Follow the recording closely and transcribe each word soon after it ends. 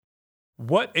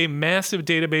What a massive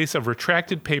database of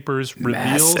retracted papers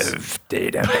reveals. Massive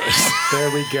database.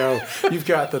 There we go. You've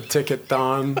got the ticket,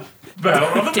 Don.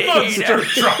 Battle of the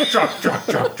Monsters. Truck.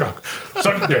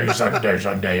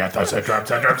 Sunday at the Center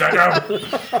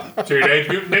of Teenage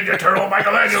Mutant Ninja Turtle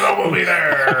Michelangelo will be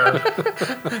there.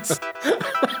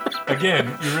 Again,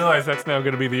 you realize that's now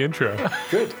going to be the intro.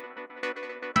 Good.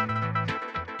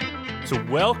 So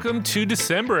welcome to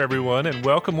December, everyone, and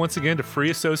welcome once again to Free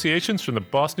Associations from the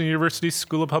Boston University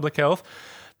School of Public Health,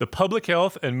 the Public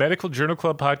Health and Medical Journal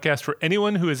Club podcast for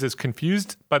anyone who is as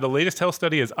confused by the latest health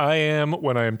study as I am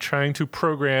when I am trying to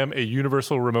program a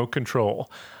universal remote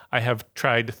control. I have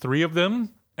tried 3 of them,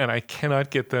 and I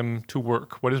cannot get them to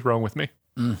work. What is wrong with me?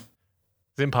 It's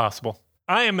impossible.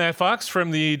 I am Matt Fox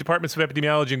from the Departments of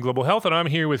Epidemiology and Global Health, and I'm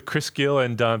here with Chris Gill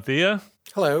and Don Thea.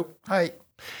 Hello. Hi.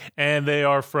 And they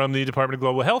are from the Department of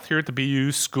Global Health here at the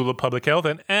BU School of Public Health.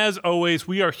 And as always,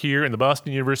 we are here in the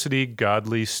Boston University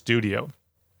Godley studio.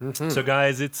 So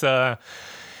guys, it's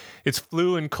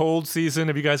flu and cold season.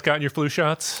 Have you guys gotten your flu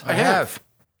shots? I have.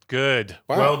 Good.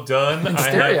 Wow. Well done. In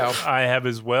stereo. I have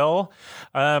as well.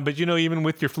 But you know, even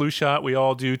with your flu shot, we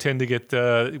all do tend to get,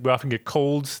 we often get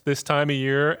colds this time of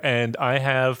year. And I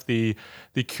have the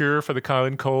cure for the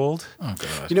common cold. Oh,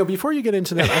 God. You know, before you get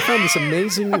into that, I found this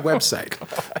amazing website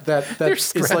that You're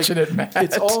is like stretching it, Matt.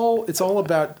 it's all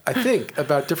about, I think,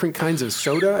 about different kinds of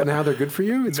soda and how they're good for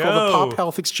you. It's called the No. Pop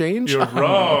Health Exchange. You're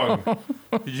wrong.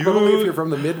 Probably if you're from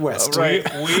the Midwest. Right.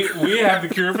 We have the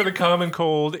cure for the common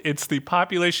cold. It's the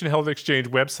Population Health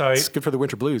Exchange website. It's good for the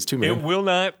winter blues too, man. It will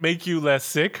not make you less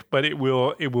sick, but it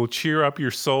will cheer up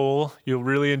your soul. You'll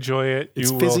really enjoy it.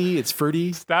 It's You fizzy. Will, It's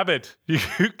fruity. stop it. You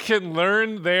can learn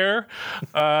there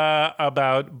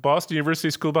about Boston University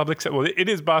School of Public Health. Well, it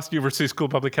is Boston University School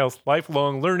of Public Health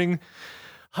lifelong learning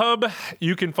hub.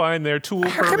 You can find their tool How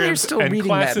come you're programs still and reading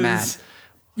classes. that, Matt?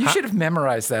 You should have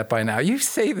memorized that by now. You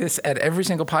say this at every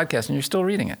single podcast, and you're still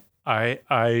reading it. I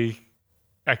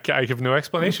have no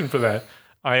explanation for that.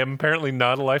 I am apparently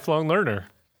not a lifelong learner.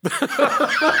 That's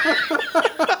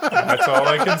all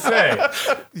I can say.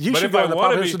 You But should if go I on the wanna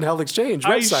Population be- Health Exchange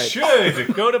I website.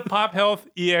 should go to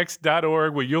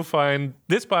pophealthex.org where you'll find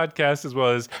this podcast as well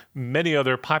as many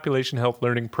other population health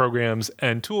learning programs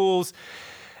and tools.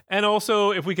 And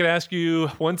also, if we could ask you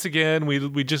once again,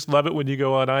 we just love it when you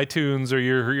go on iTunes or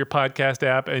your podcast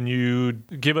app and you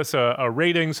give us a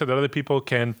rating so that other people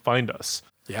can find us.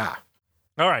 Yeah.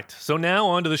 All right, so now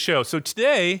on to the show. So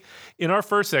today, in our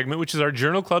first segment, which is our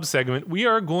Journal Club segment, we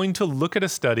are going to look at a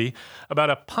study about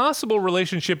a possible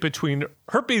relationship between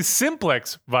herpes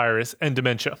simplex virus and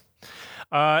dementia.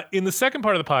 In the second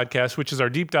part of the podcast, which is our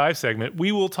deep dive segment,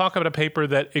 we will talk about a paper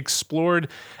that explored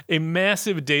a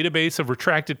massive database of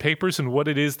retracted papers and what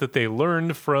it is that they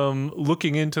learned from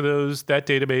looking into that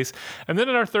database. And then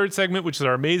in our third segment, which is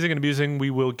our amazing and amusing, we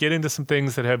will get into some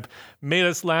things that have made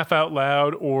us laugh out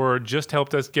loud or just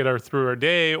helped us get through our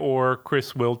day, or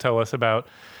Chris will tell us about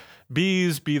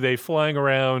bees, be they flying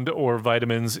around, or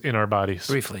vitamins in our bodies.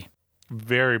 Briefly.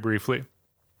 Very briefly.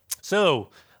 So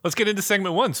let's get into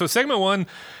segment 1. So segment 1,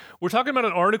 we're talking about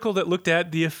an article that looked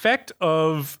at the effect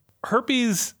of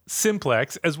herpes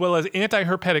simplex as well as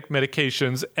antiherpetic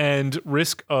medications and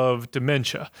risk of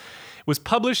dementia. It was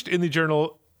published in the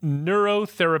journal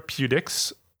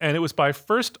Neurotherapeutics, and it was by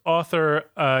first author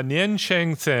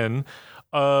Niancheng Sen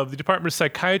of the Department of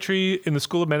Psychiatry in the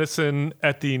School of Medicine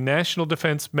at the National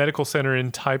Defense Medical Center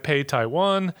in Taipei,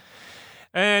 Taiwan.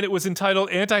 And it was entitled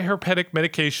Antiherpetic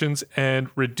Medications and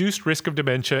Reduced Risk of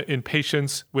Dementia in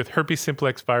Patients with Herpes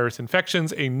Simplex Virus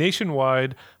Infections, a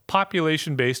nationwide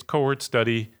population-based cohort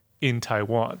study in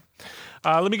Taiwan.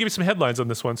 Let me give you some headlines on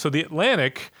this one. So The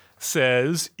Atlantic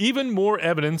says, even more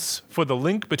evidence for the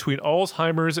link between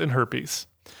Alzheimer's and herpes.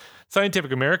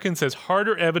 Scientific American says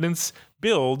harder evidence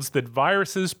builds that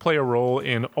viruses play a role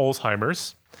in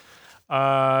Alzheimer's.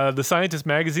 The Scientist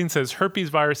magazine says herpes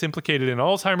virus implicated in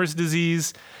Alzheimer's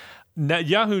disease.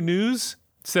 Yahoo News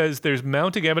says there's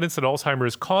mounting evidence that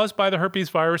Alzheimer's is caused by the herpes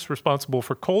virus responsible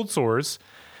for cold sores.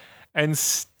 And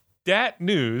Stat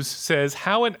News says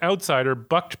how an outsider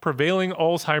bucked prevailing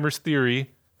Alzheimer's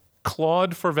theory,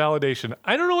 clawed for validation.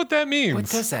 I don't know what that means. What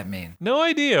does that mean? No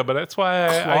idea, but that's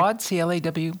why Claude,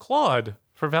 C-L-A-W? clawed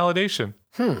for validation.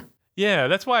 Yeah,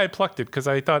 that's why I plucked it, because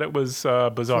I thought it was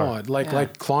bizarre. Clawed,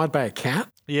 like clawed by a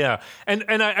cat? Yeah, and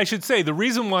I should say the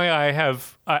reason why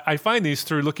I find these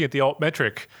through looking at the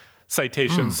altmetric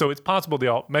citations. So it's possible the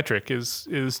altmetric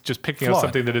is just picking up Flawed.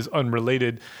 something that is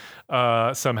unrelated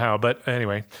somehow. But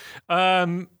anyway,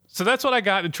 so that's what I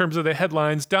got in terms of the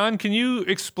headlines. Don, can you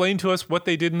explain to us what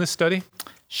they did in this study?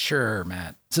 Sure,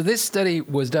 Matt. So this study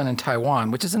was done in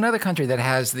Taiwan, which is another country that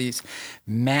has these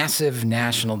massive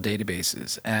national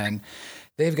databases. And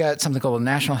they've got something called a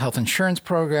National Health Insurance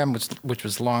Program, which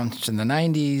was launched in the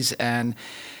 90s. And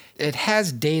it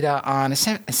has data on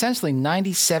essentially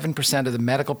 97% of the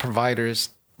medical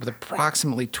providers with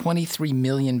approximately 23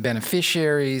 million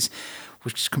beneficiaries,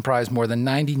 which comprise more than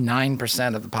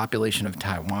 99% of the population of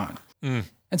Taiwan.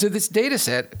 And so this data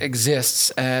set exists,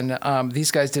 and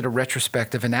these guys did a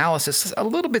retrospective analysis, a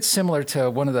little bit similar to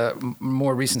one of the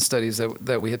more recent studies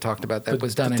that we had talked about that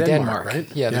was done in Denmark.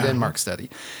 Right? Yeah, the Denmark study.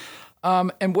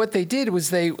 And what they did was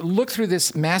they looked through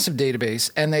this massive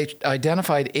database, and they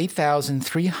identified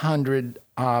 8,300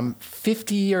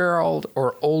 50-year-old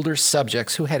or older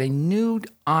subjects who had a new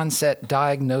onset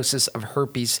diagnosis of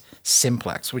herpes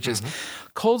simplex, which is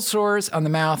cold sores on the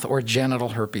mouth or genital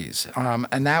herpes.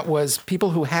 And that was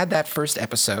people who had that first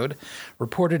episode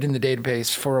reported in the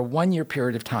database for a 1-year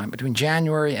period of time between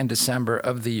January and December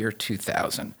of the year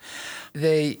 2000.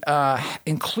 They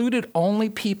included only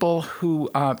people who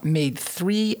made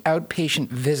 3 outpatient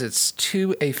visits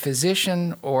to a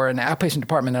physician or an outpatient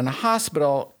department in a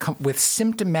hospital with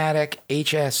symptomatic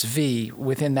HSV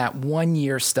within that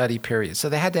 1-year study period. So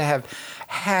they had to have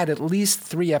had at least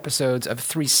 3 episodes of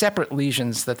 3 separate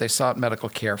lesions that they sought medical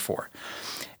care for.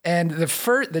 And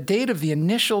the date of the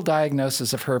initial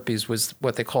diagnosis of herpes was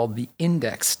what they called the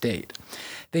index date.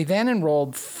 They then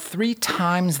enrolled 3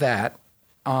 times that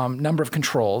number of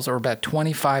controls, or about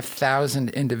 25,000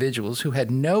 individuals who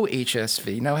had no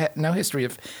HSV, no history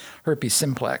of herpes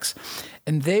simplex.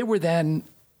 And they were then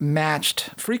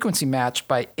frequency matched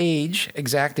by age,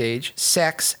 exact age,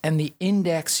 sex, and the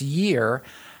index year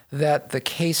that the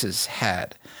cases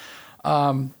had.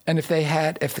 And if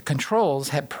the controls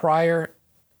had prior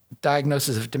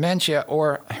diagnosis of dementia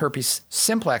or herpes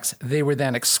simplex, they were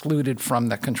then excluded from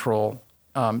the control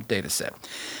data set.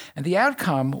 And the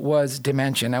outcome was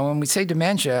dementia. Now, when we say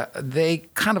dementia, they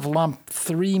kind of lump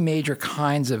 3 major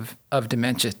kinds of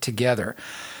dementia together.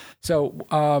 So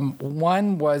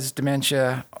one was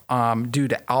dementia due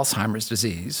to Alzheimer's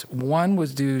disease. One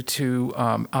was due to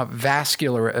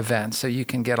vascular events. So you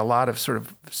can get a lot of sort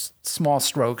of small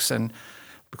strokes, and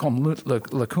we call them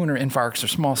lacunar infarcts or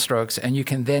small strokes, and you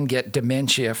can then get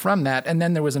dementia from that. And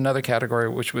then there was another category,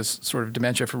 which was sort of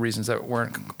dementia for reasons that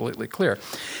weren't completely clear.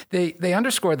 They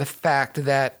underscore the fact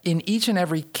that in each and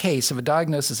every case of a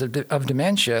diagnosis of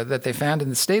dementia that they found in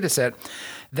this data set,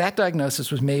 that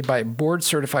diagnosis was made by a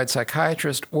board-certified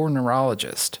psychiatrist or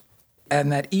neurologist,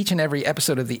 and that each and every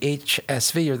episode of the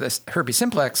HSV or the herpes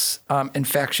simplex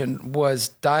infection was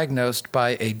diagnosed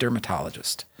by a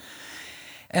dermatologist.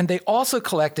 And they also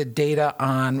collected data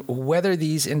on whether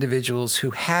these individuals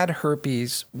who had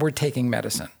herpes were taking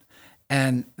medicine.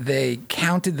 And they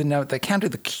counted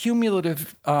the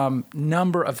cumulative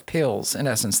number of pills, in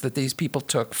essence, that these people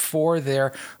took for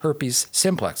their herpes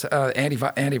simplex,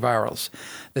 antivirals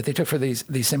that they took for these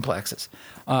simplexes,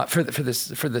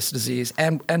 for this disease,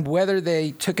 and whether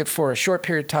they took it for a short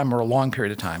period of time or a long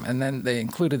period of time. And then they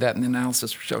included that in the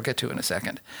analysis, which I'll get to in a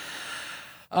second.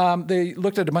 They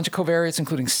looked at a bunch of covariates,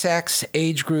 including sex,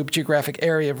 age group, geographic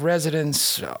area of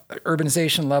residence,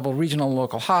 urbanization level, regional and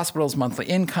local hospitals, monthly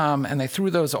income, and they threw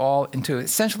those all into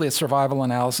essentially a survival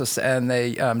analysis, and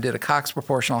they did a Cox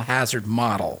proportional hazard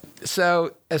model.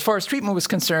 So as far as treatment was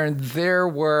concerned, there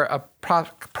were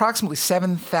approximately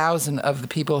 7,000 of the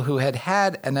people who had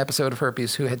had an episode of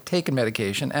herpes who had taken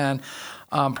medication, and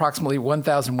approximately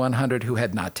 1,100 who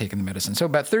had not taken the medicine. So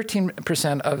about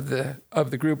 13% of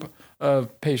the group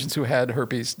of patients who had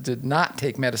herpes did not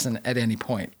take medicine at any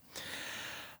point.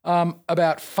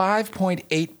 About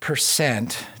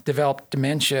 5.8% developed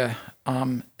dementia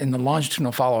in the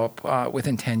longitudinal follow-up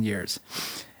within 10 years.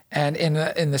 And in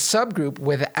the subgroup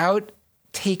without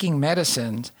taking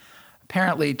medicines,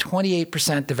 apparently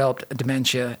 28% developed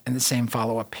dementia in the same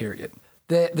follow-up period.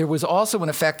 There was also an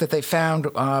effect that they found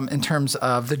in terms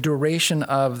of the duration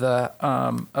of the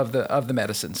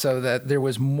medicine, so that there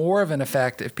was more of an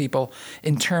effect if people,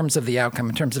 in terms of the outcome,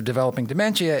 in terms of developing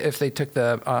dementia, if they took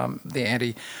the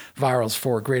antivirals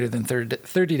for greater than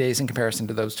 30 days in comparison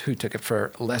to those who took it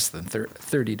for less than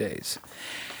 30 days.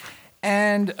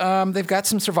 And they've got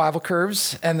some survival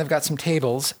curves, and they've got some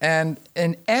tables, and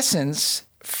in essence,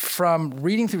 from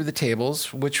reading through the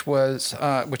tables, which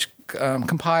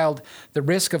compiled the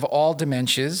risk of all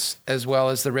dementias, as well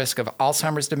as the risk of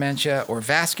Alzheimer's dementia or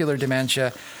vascular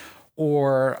dementia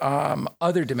or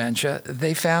other dementia,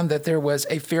 they found that there was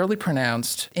a fairly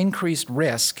pronounced increased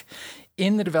risk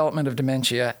in the development of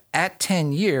dementia at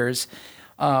 10 years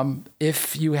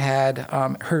if you had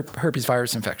herpes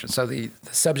virus infection. So the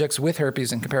subjects with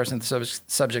herpes in comparison to the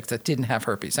subjects that didn't have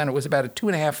herpes. And it was about a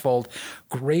 2.5-fold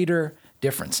greater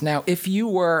difference. Now, if you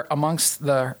were amongst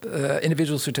the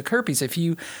individuals who took herpes, if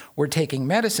you were taking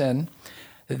medicine,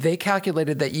 they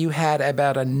calculated that you had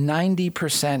about a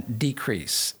 90%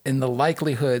 decrease in the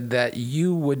likelihood that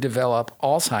you would develop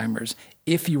Alzheimer's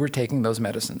if you were taking those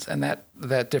medicines. And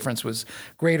that difference was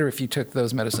greater if you took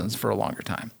those medicines for a longer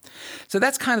time. So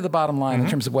that's kind of the bottom line in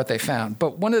terms of what they found.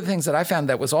 But one of the things that I found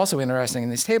that was also interesting in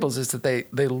these tables is that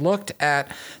they looked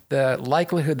at the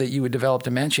likelihood that you would develop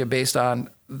dementia based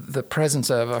on the presence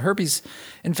of a herpes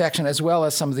infection as well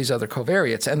as some of these other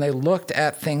covariates. And they looked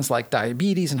at things like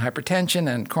diabetes and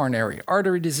hypertension and coronary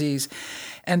artery disease.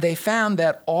 And they found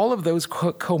that all of those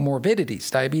comorbidities,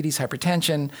 diabetes,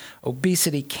 hypertension,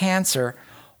 obesity, cancer,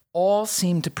 all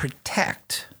seem to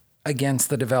protect against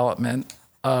the development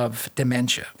of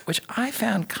dementia, which I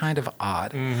found kind of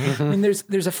odd. I mean,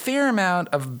 there's a fair amount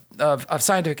of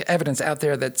scientific evidence out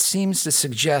there that seems to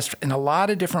suggest in a lot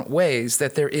of different ways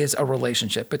that there is a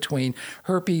relationship between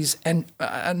herpes and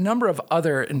a number of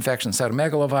other infections,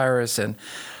 cytomegalovirus and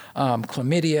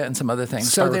chlamydia and some other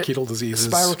things. Spirochetal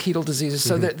diseases. Spirochetal diseases.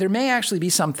 So there may actually be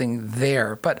something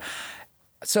there. But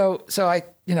so I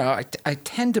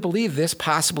tend to believe this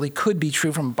possibly could be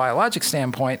true from a biologic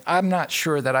standpoint. I'm not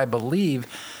sure that I believe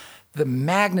the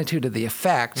magnitude of the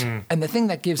effect. And the thing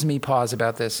that gives me pause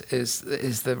about this is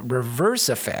the reverse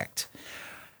effect.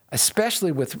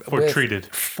 Especially for these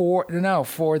covariates. For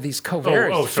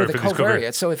the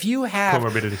covariates. So if you have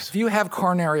comorbidities. If you have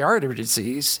coronary artery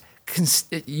disease,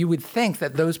 you would think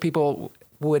that those people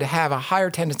would have a higher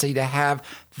tendency to have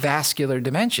vascular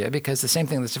dementia because the same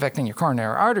thing that's affecting your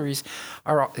coronary arteries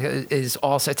is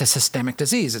also it's a systemic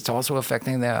disease. It's also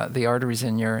affecting the arteries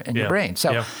in your brain.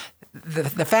 So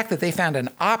the fact that they found an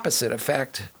opposite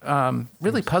effect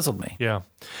really puzzled me. Yeah.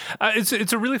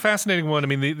 It's a really fascinating one. I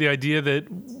mean, the idea that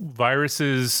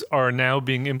viruses are now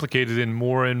being implicated in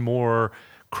more and more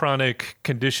chronic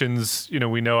conditions. You know,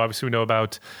 we know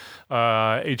about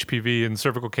HPV and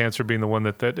cervical cancer being the one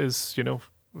that is,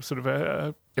 sort of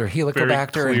a or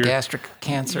Helicobacter and gastric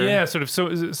cancer. Yeah, sort of.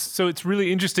 So it's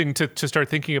really interesting to start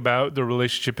thinking about the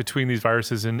relationship between these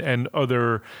viruses and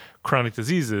other chronic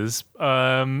diseases.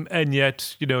 And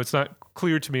yet, it's not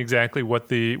clear to me exactly what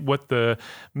the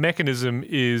mechanism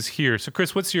is here. So,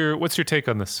 Chris, what's your take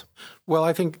on this? Well,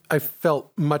 I think I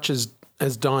felt much as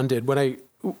Don did when I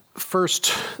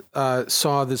first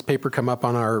saw this paper come up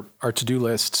on our to-do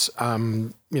lists.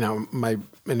 My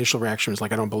initial reaction was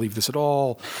like, I don't believe this at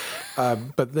all.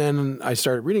 But then I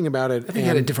started reading about it. I think you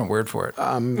had a different word for it.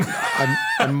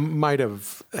 I might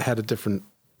have had a different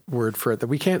word for it that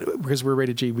we can't, because we're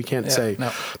rated G, we can't say.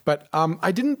 No. But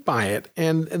I didn't buy it.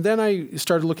 And then I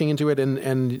started looking into it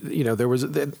and there was,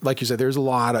 like you said, there's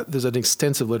an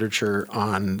extensive literature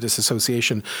on this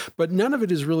association, but none of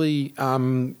it is really,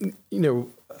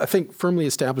 I think firmly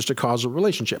established a causal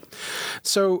relationship.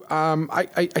 So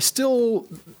I still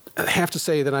have to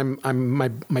say that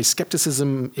my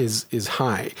skepticism is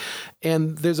high,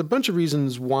 and there's a bunch of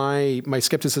reasons why my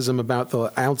skepticism about the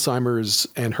Alzheimer's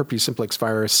and herpes simplex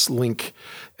virus link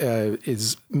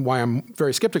is why I'm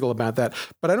very skeptical about that.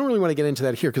 But I don't really want to get into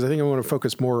that here because I think I want to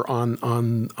focus more on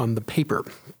the paper.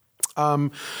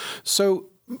 So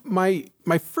my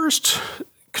first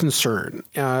concern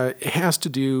has to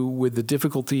do with the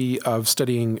difficulty of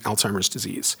studying Alzheimer's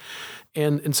disease.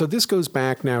 And so this goes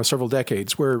back now several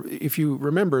decades where if you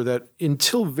remember that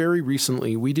until very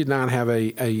recently, we did not have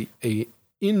a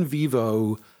in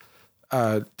vivo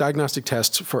diagnostic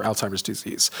test for Alzheimer's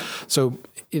disease. So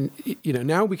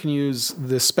now we can use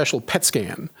this special PET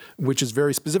scan, which is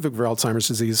very specific for Alzheimer's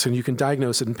disease, and you can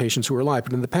diagnose it in patients who are alive.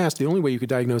 But in the past, the only way you could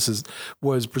diagnose it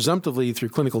was presumptively through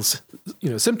clinical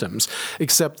symptoms,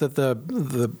 except that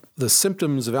the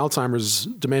symptoms of Alzheimer's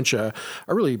dementia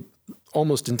are really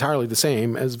almost entirely the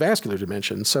same as vascular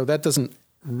dementia. So that doesn't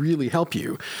really help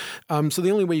you. So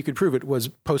the only way you could prove it was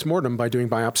post-mortem by doing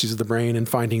biopsies of the brain and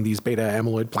finding these beta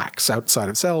amyloid plaques outside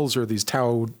of cells or these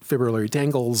tau fibrillary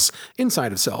tangles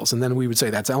inside of cells. And then we would say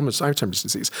that's Alzheimer's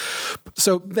disease.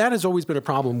 So that has always been a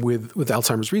problem with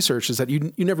Alzheimer's research, is that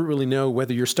you never really know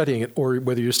whether you're studying it or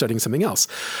whether you're studying something else.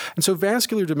 And so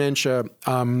vascular dementia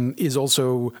is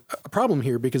also a problem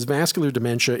here because vascular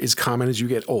dementia is common as you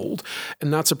get old.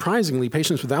 And not surprisingly,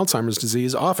 patients with Alzheimer's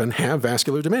disease often have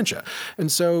vascular dementia. And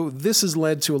And so this has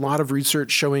led to a lot of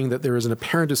research showing that there is an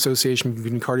apparent association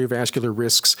between cardiovascular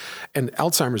risks and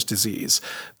Alzheimer's disease,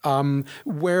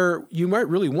 where you might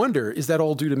really wonder, is that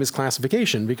all due to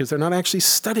misclassification? Because they're not actually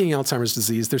studying Alzheimer's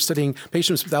disease. They're studying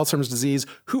patients with Alzheimer's disease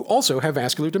who also have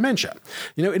vascular dementia.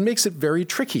 It makes it very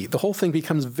tricky. The whole thing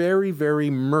becomes very, very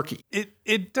murky.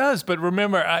 It does, but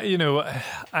remember,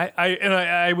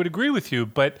 I would agree with you,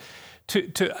 but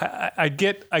I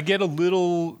get a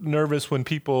little nervous when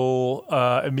people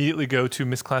immediately go to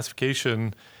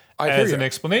misclassification as an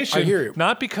explanation. I hear you.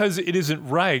 Not because it isn't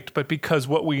right, but because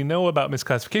what we know about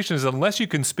misclassification is unless you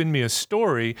can spin me a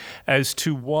story as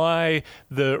to why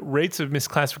the rates of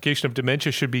misclassification of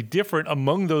dementia should be different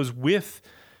among those with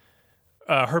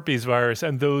herpes virus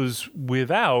and those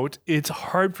without, it's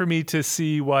hard for me to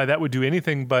see why that would do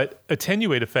anything but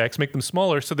attenuate effects, make them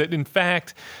smaller, so that in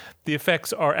fact the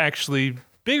effects are actually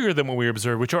bigger than what we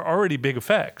observe, which are already big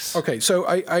effects. Okay, so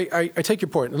I take your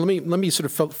point. Let me sort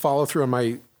of follow through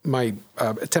on my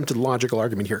attempted logical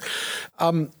argument here.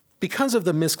 Because of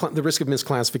the risk of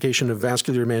misclassification of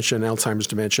vascular dementia and Alzheimer's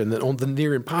dementia, and the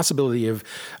near impossibility of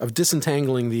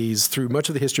disentangling these through much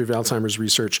of the history of Alzheimer's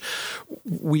research,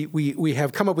 we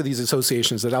have come up with these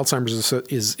associations that Alzheimer's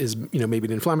is maybe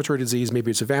an inflammatory disease,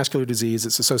 maybe it's a vascular disease,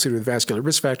 it's associated with vascular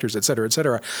risk factors, et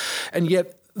cetera, and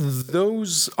yet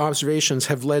those observations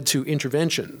have led to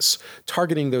interventions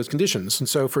targeting those conditions. And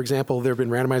so, for example, there have been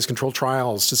randomized controlled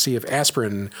trials to see if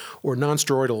aspirin or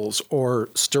nonsteroidals or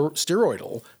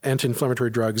steroidal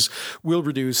anti-inflammatory drugs will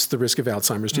reduce the risk of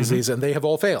Alzheimer's disease, and they have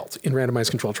all failed in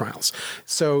randomized controlled trials.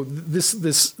 So this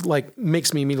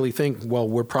makes me immediately think, well,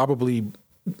 we're probably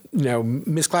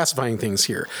misclassifying things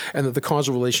here, and that the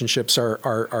causal relationships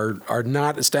are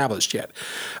not established yet.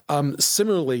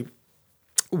 Similarly,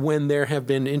 when there have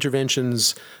been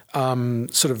interventions targeting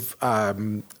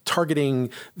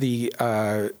the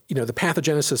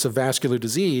pathogenesis of vascular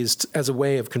disease as a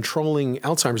way of controlling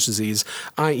Alzheimer's disease,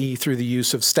 i.e. through the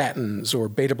use of statins or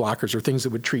beta blockers or things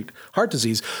that would treat heart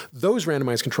disease, those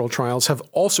randomized controlled trials have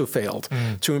also failed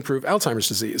to improve Alzheimer's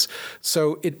disease.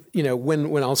 So when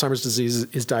Alzheimer's disease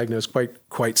is diagnosed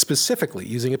quite specifically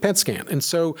using a PET scan. And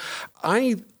so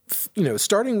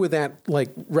starting with that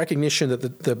recognition that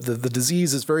the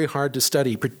disease is very hard to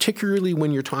study, particularly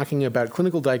when you're talking about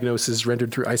clinical diagnosis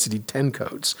rendered through ICD-10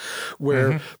 codes,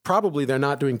 where probably they're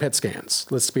not doing PET scans,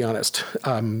 let's be honest,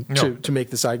 to make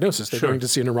this diagnosis. They're going to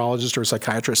see a neurologist or a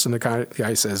psychiatrist, and the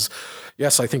guy says,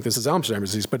 yes, I think this is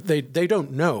Alzheimer's disease, but they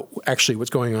don't know actually what's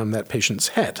going on in that patient's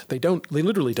head. They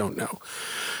literally don't know.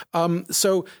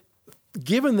 So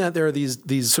given that there are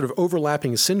these sort of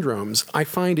overlapping syndromes, I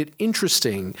find it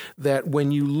interesting that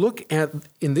when you look at,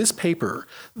 in this paper,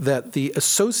 that the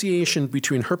association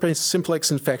between herpes simplex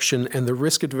infection and the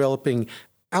risk of developing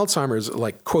Alzheimer's,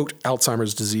 quote,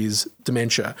 Alzheimer's disease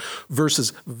dementia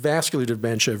versus vascular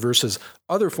dementia versus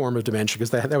other form of dementia, because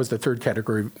that was the third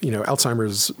category,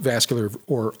 Alzheimer's vascular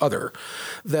or other,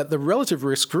 that the relative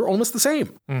risks were almost the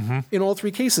same in all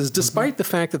three cases, despite the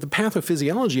fact that the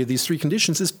pathophysiology of these three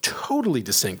conditions is totally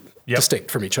distinct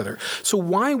from each other. So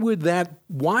why would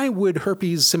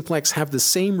herpes simplex have the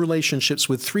same relationships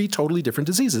with three totally different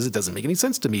diseases? It doesn't make any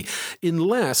sense to me,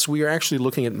 unless we are actually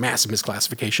looking at massive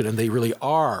misclassification and they really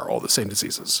are all the same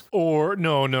diseases. Or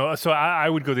no. So I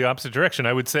would go the opposite direction.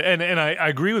 I would say, and I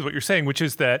agree with what you're saying, which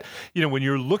is that, when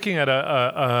you're looking at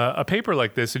a paper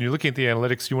like this and you're looking at the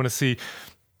analytics, you want to see,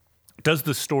 does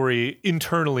the story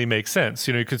internally make sense?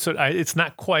 You could it's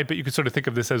not quite, but you could sort of think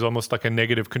of this as almost like a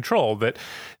negative control, that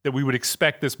we would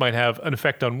expect this might have an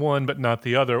effect on one, but not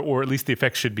the other, or at least the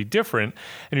effects should be different.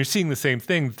 And you're seeing the same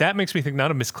thing. That makes me think not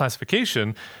of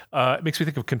misclassification. It makes me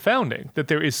think of confounding, that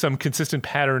there is some consistent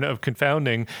pattern of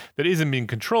confounding that isn't being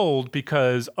controlled,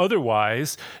 because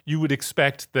otherwise you would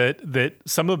expect that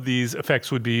some of these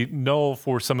effects would be null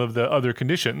for some of the other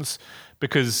conditions,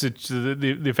 because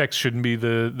the effects shouldn't be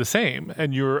the same,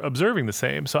 and you're observing the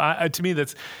same. So to me,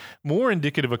 that's more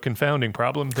indicative of a confounding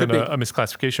problem than a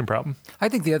misclassification problem. I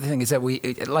think the other thing is that we,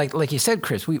 like you said,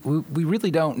 Chris, we really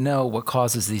don't know what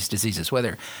causes these diseases,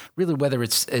 whether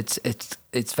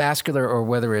it's vascular or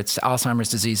whether it's Alzheimer's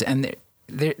disease, and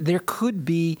there could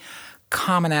be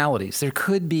commonalities. There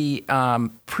could be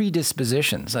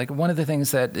predispositions. Like one of the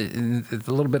things that, in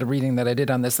the little bit of reading that I did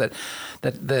on this,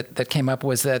 that came up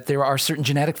was that there are certain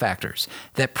genetic factors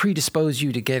that predispose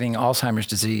you to getting Alzheimer's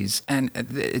disease, and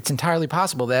it's entirely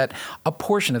possible that a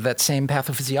portion of that same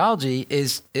pathophysiology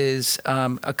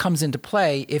comes into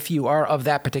play if you are of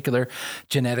that particular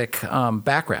genetic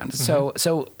background. So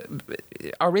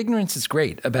our ignorance is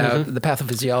great about the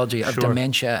pathophysiology of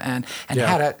dementia and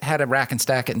how to rack and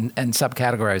stack it and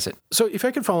subcategorize it. So if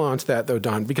I could follow on to that, though,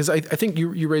 Don, because I think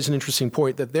you raise an interesting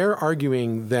point that they're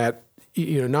arguing that,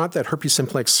 not that herpes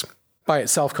simplex by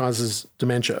itself causes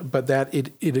dementia, but that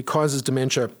it causes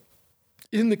dementia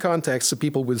in the context of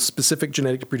people with specific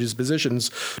genetic predispositions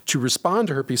to respond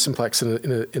to herpes simplex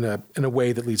in a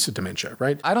way that leads to dementia,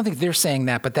 right? I don't think they're saying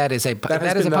that, but that is a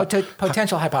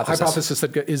potential hypothesis. Hypothesis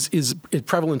that is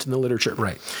prevalent in the literature,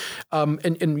 right?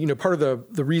 And part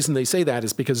of the reason they say that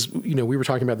is because we were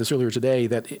talking about this earlier today,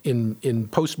 that in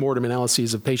post-mortem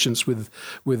analyses of patients with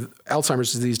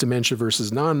Alzheimer's disease dementia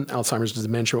versus non-Alzheimer's disease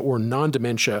dementia or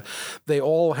non-dementia, they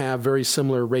all have very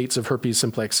similar rates of herpes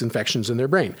simplex infections in their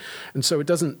brain, and so it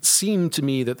doesn't seem to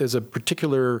me that there's a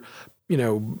particular,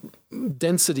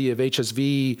 density of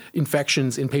HSV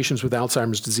infections in patients with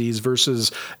Alzheimer's disease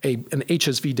versus an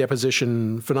HSV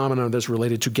deposition phenomenon that's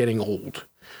related to getting old.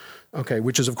 Okay,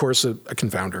 which is of course a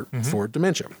confounder for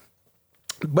dementia.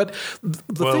 But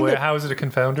how is it a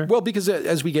confounder? Well, because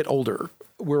as we get older,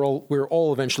 we're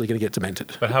all eventually going to get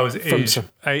demented. But how is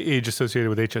age associated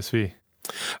with HSV?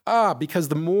 Because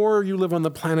the more you live on the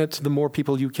planet, the more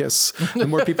people you kiss. The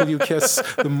more people you kiss,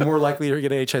 the more likely you're going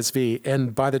to get HSV.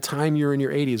 And by the time you're in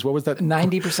your 80s, what was that?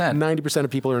 90%. 90% of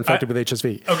people are infected with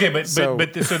HSV. Okay, so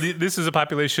this is a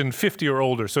population 50 or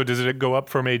older. So does it go up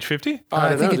from age 50? I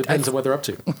don't know. It depends on what they're up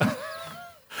to.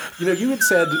 You had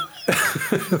said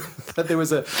that there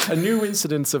was a new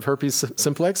incidence of herpes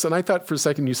simplex, and I thought for a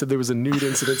second you said there was a nude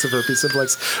incidence of herpes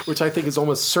simplex, which I think is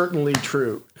almost certainly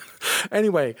true.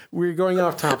 Anyway, we're going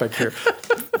off topic here.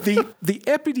 The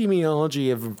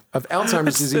epidemiology of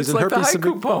Alzheimer's disease and like herpes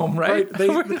simplex, poem, right? They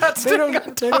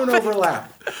don't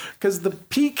overlap, because the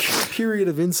peak period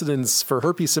of incidence for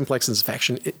herpes simplex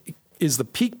infection is the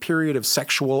peak period of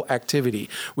sexual activity,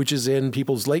 which is in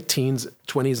people's late teens,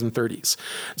 20s, and 30s.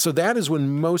 So that is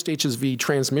when most HSV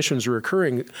transmissions are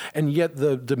occurring, and yet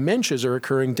the dementias are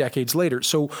occurring decades later.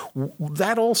 So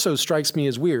that also strikes me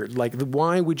as weird. Like,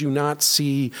 why would you not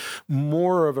see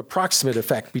more of a proximate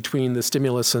effect between the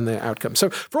stimulus and the outcome? So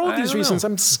for all of these reasons,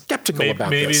 I'm skeptical about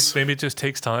this. Maybe it just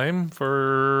takes time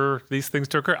for these things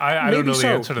to occur. I don't know the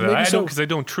answer to that. Because I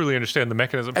don't truly understand the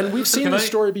mechanism. And we've seen this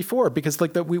story before, because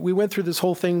we went through this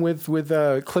whole thing with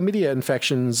chlamydia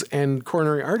infections and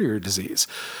coronary artery disease,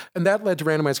 and that led to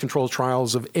randomized controlled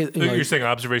trials of. You're saying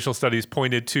observational studies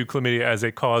pointed to chlamydia as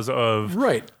a cause of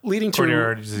leading to coronary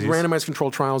artery disease. Randomized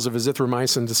controlled trials of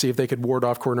azithromycin to see if they could ward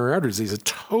off coronary artery disease. It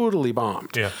totally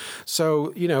bombed. Yeah.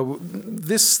 So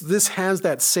this has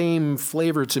that same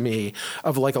flavor to me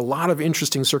of like a lot of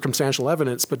interesting circumstantial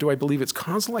evidence, but do I believe it's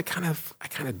causal? I kind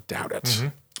of doubt it. Mm-hmm.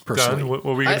 Personally. Don, what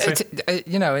were you going to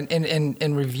say?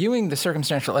 In reviewing the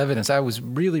circumstantial evidence, I was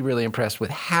really, really impressed with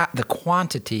the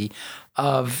quantity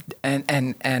of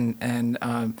and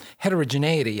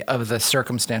heterogeneity of the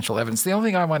circumstantial evidence. The only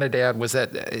thing I wanted to add was that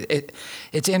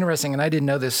it's interesting, and I didn't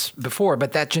know this before,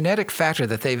 but that genetic factor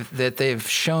that they've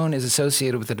shown is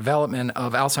associated with the development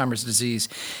of Alzheimer's disease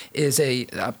is a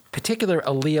particular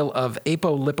allele of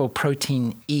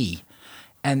apolipoprotein E.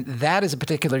 And that is a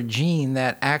particular gene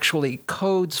that actually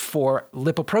codes for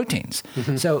lipoproteins.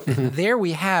 Mm-hmm. So there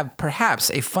we have perhaps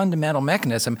a fundamental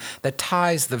mechanism that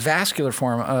ties the vascular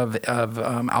form of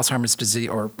Alzheimer's disease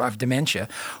or of dementia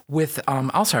with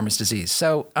Alzheimer's disease.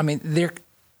 So,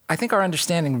 I think our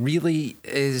understanding really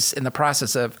is in the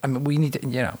process of, we need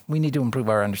to improve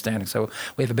our understanding so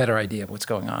we have a better idea of what's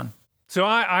going on. So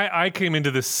I came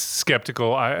into this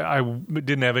skeptical. I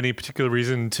didn't have any particular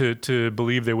reason to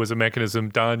believe there was a mechanism.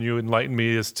 Don, you enlightened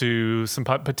me as to some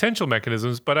potential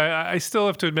mechanisms, but I still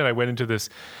have to admit I went into this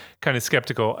kind of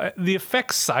skeptical. The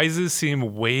effect sizes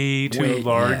seem way too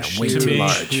large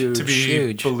to be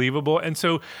huge. Believable. And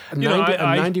so, a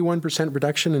 91%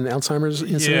 reduction in Alzheimer's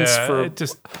incidence for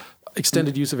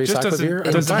extended use of acyclovir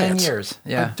in 10 years.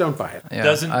 Yeah, I don't buy it. Yeah,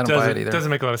 I don't buy it either.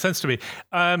 Doesn't make a lot of sense to me.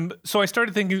 So I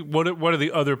started thinking, what are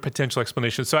the other potential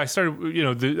explanations? So I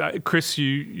started, Chris,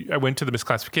 I went to the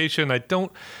misclassification. I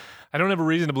don't have a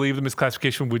reason to believe the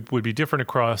misclassification would be different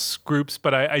across groups,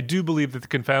 but I do believe that the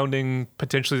confounding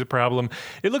potentially is a problem.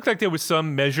 It looked like there was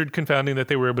some measured confounding that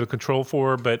they were able to control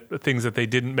for, but things that they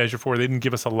didn't measure for, they didn't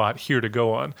give us a lot here to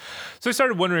go on. So I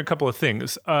started wondering a couple of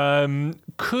things.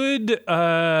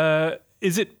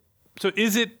 Is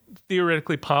it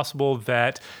theoretically possible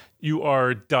that you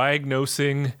are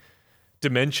diagnosing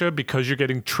dementia because you're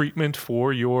getting treatment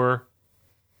for your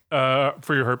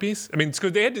herpes? I mean, it's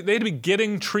good. They had to be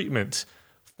getting treatment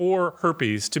for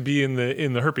herpes to be in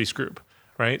the herpes group,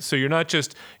 right? So you don't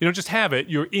just have it.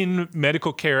 You're in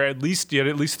medical care. You had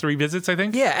at least 3 visits, I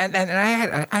think. Yeah, and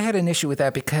I had an issue with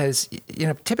that because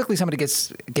typically somebody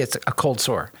gets a cold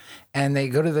sore, and they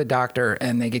go to the doctor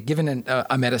and they get given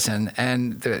a medicine,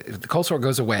 and the cold sore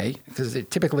goes away because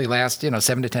it typically lasts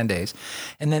 7 to 10 days,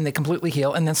 and then they completely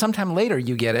heal, and then sometime later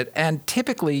you get it, and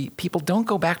typically people don't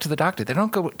go back to the doctor. They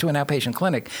don't go to an outpatient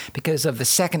clinic because of the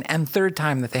second and third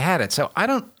time that they had it. So I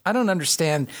don't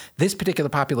understand this particular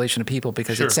population of people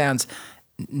because it sounds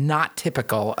not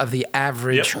typical of the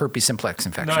average herpes simplex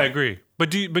infection. No, I agree. But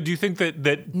do you think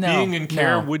that being in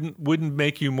care wouldn't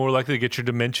make you more likely to get your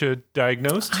dementia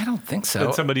diagnosed? I don't think so.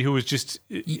 Than somebody who was just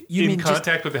in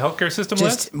contact with the healthcare system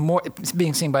just more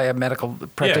being seen by a medical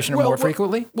practitioner more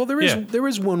frequently? Well, there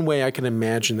is one way I can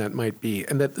imagine that might be,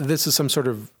 and that this is some sort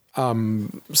of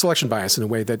selection bias in a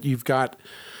way that you've got.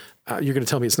 You're going to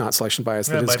tell me it's not selection bias,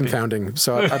 that it's confounding.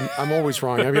 So I'm always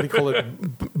wrong. I'm going to call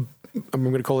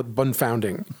it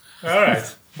bunfounding. All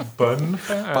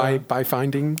right. By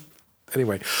finding.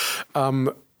 Anyway,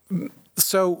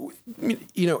 so,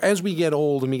 as we get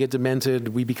old and we get demented,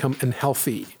 we become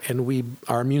unhealthy, and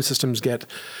our immune systems get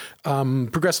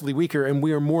progressively weaker, and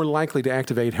we are more likely to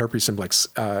activate herpes simplex,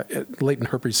 latent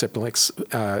herpes simplex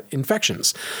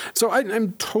infections. So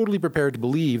I'm totally prepared to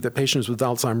believe that patients with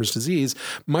Alzheimer's disease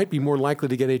might be more likely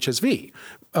to get HSV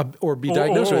or be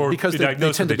diagnosed with it because they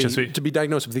tend to be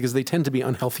diagnosed with because they tend to be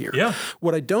unhealthier. Yeah.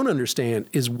 What I don't understand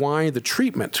is why the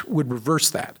treatment would reverse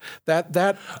that.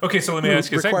 Okay, so let me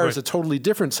ask you a second requires a totally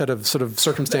different set of sort of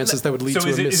circumstances that would lead to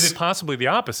a is it possibly the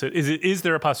opposite? Is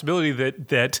there a possibility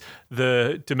that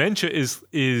the dementia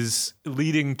is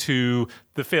leading to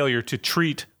the failure to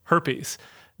treat herpes?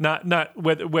 Not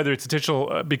whether it's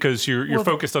intentional because you're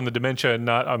focused on the dementia and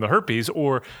not on the herpes,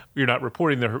 or you're not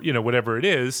reporting the whatever it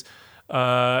is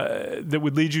that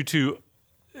would lead you to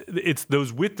it's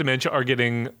those with dementia are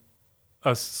getting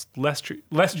less treatment.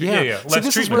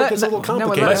 This is where it gets a little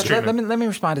complicated. Let me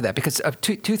respond to that because of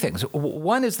two things.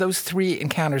 One is those 3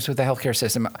 encounters with the healthcare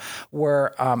system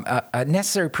were a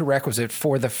necessary prerequisite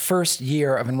for the first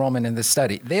year of enrollment in this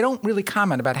study. They don't really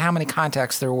comment about how many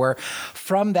contacts there were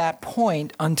from that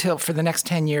point until for the next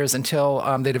 10 years until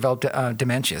they developed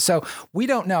dementia. So we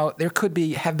don't know. There could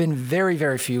have been very,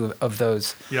 very few of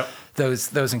those. Yep.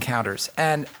 Those encounters.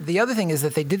 And the other thing is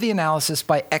that they did the analysis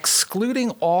by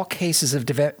excluding all cases of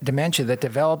dementia that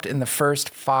developed in the first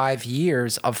 5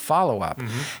 years of follow-up.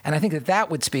 Mm-hmm. And I think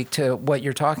that would speak to what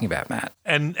you're talking about, Matt.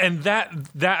 And that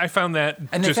I found that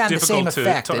and just found difficult the same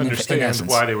effect to understand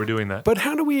why they were doing that. But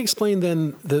how do we explain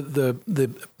then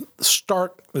the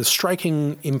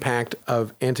striking impact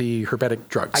of anti-herpetic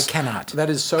drugs? I cannot.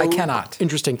 That is so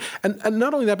interesting. And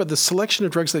not only that, but the selection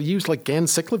of drugs that use like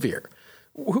ganciclovir.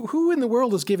 Who in the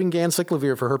world is giving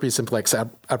ganciclovir for herpes simplex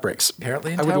outbreaks?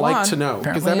 Apparently in I would Taiwan. like to know.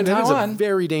 Because that is a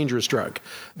very dangerous drug.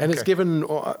 And it's given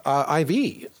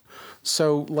IV.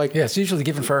 So, it's usually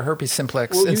given for herpes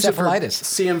simplex encephalitis.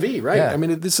 CMV, right? Yeah. I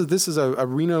mean, this is a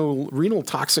renal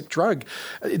toxic drug.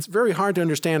 It's very hard to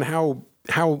understand how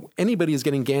anybody is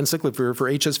getting ganciclovir for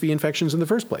HSV infections in the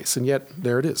first place, and yet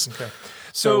there it is. Okay.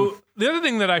 So the other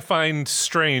thing that I find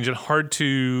strange and hard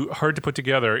to put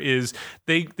together is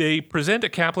they present a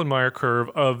Kaplan-Meier curve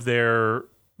of their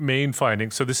main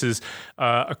findings. So this is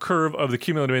a curve of the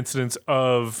cumulative incidence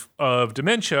of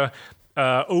dementia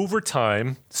over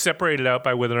time, separated out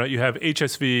by whether or not you have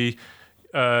HSV,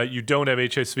 you don't have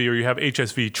HSV, or you have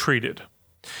HSV treated.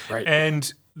 Right.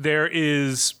 And there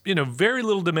is very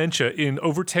little dementia in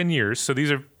over 10 years. So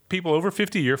these are people over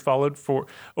 50 followed for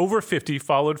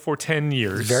 10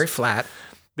 years. Very flat.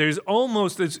 There's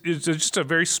it's just a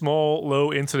very small,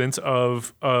 low incidence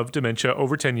of dementia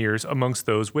over 10 years amongst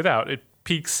those without. It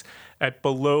peaks at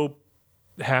below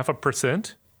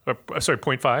 0.5%,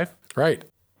 0.5%. Right.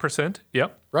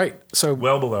 Yep. Right. So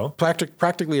well below.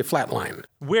 Practically a flat line.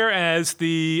 Whereas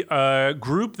the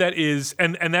group that is,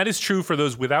 and that is true for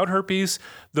those without herpes,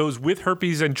 those with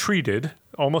herpes and treated,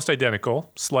 almost identical,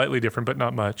 slightly different, but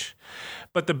not much.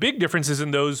 But the big difference is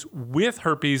in those with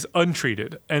herpes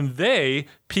untreated, and they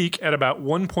peak at about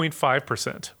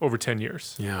 1.5% over 10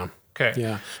 years. Yeah. Okay.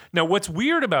 Yeah. Now, what's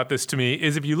weird about this to me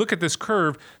is if you look at this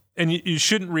curve, and you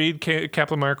shouldn't read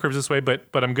Kaplan-Meier curves this way, but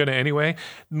I'm going to anyway.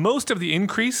 Most of the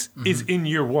increase is in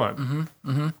year one. Mm-hmm.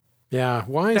 Mm-hmm. Yeah,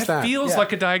 why is that? That feels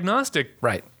like a diagnostic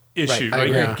issue. Right.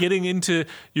 You're getting into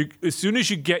as soon as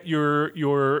you get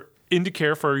your into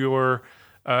care for your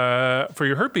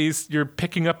herpes, you're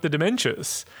picking up the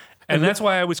dementias, and that's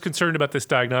why I was concerned about this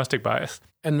diagnostic bias.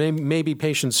 And maybe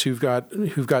patients who've got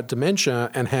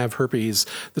dementia and have herpes,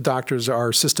 the doctors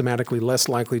are systematically less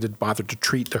likely to bother to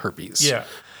treat the herpes. Yeah.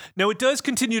 Now, it does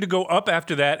continue to go up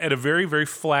after that at a very, very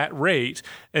flat rate.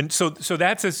 And so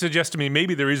that suggests to me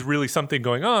maybe there is really something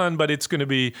going on, but it's going to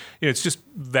be, it's just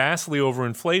vastly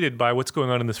overinflated by what's going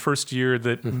on in this first year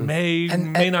that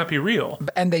may not be real.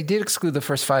 And they did exclude the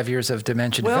first 5 years of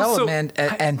dementia development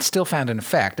and still found an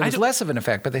effect. It was less of an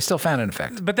effect, but they still found an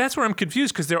effect. But that's where I'm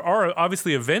confused because there are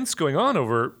obviously events going on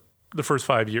over the first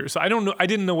 5 years. I don't know. I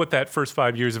didn't know what that first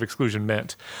 5 years of exclusion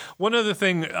meant. One other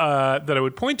thing that I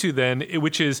would point to then,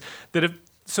 which is that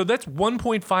so that's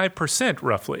 1.5%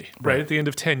 roughly, right, at the end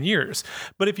of 10 years.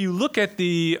 But if you look at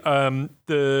the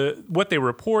what they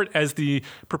report as the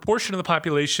proportion of the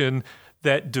population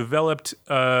that developed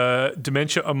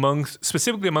dementia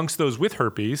specifically amongst those with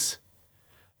herpes,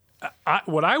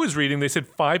 what I was reading, they said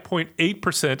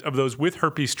 5.8% of those with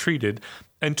herpes treated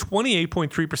and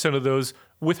 28.3% of those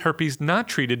with herpes not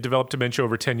treated developed dementia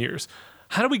over 10 years.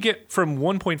 How do we get from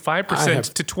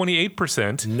 1.5% to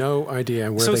 28%? No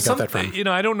idea where they got that from.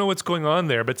 I don't know what's going on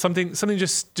there, but something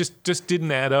just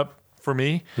didn't add up for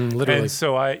me. Literally. And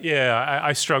so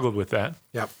I struggled with that.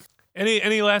 Yep.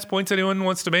 Any last points anyone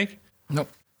wants to make? Nope.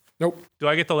 Do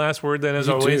I get the last word then, as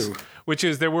You always? do. Which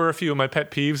is there were a few of my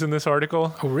pet peeves in this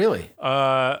article. Oh, really?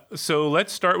 So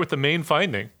let's start with the main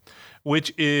finding,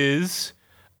 which is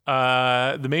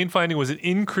the main finding was an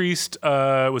increased,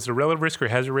 was it a relative risk or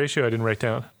hazard ratio? I didn't write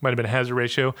down. Might have been a hazard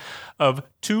ratio of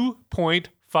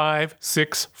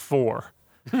 2.564.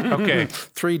 Okay.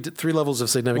 Three levels of We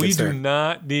significance do there.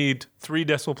 not need 3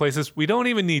 decimal places. We don't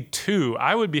even need 2.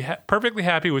 I would be perfectly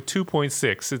happy with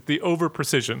 2.6. It's the over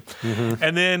precision.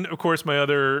 And then, of course, my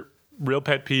other real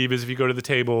pet peeve is if you go to the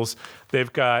tables,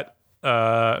 they've got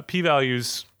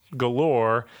p-values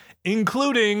galore,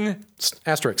 including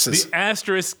Asterisks. the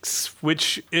asterisks,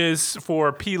 which is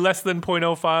for p less than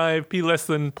 0.05, p less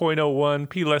than 0.01,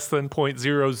 p less than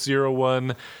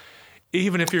 0.001.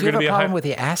 Even if you're Do you going to have be a problem with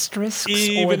the asterisks or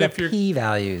Even the if you're-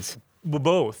 p-values? Well,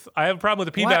 both. I have a problem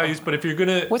with the p-values, but if you're going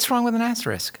to... What's wrong with an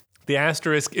asterisk? The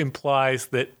asterisk implies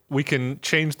that we can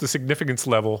change the significance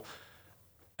level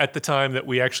at the time that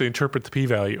we actually interpret the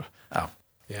p-value, Oh,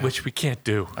 which we can't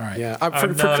do. all right. Yeah.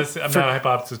 I'm not a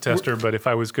hypothesis tester, but if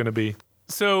I was going to be.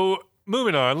 So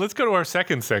moving on, let's go to our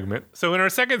second segment. So in our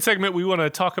second segment, we want to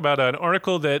talk about an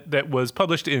article that was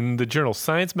published in the journal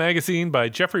Science Magazine by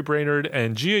Jeffrey Brainerd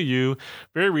and Jia Yu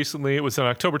very recently. It was on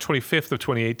October 25th of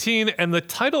 2018. And the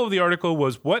title of the article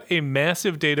was What a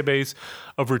Massive Database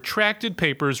of Retracted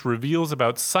Papers Reveals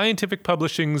About Scientific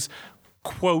Publishing's,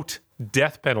 quote,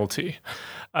 death penalty.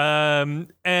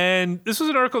 And this was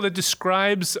an article that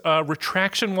describes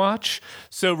Retraction Watch.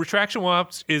 So Retraction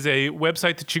Watch is a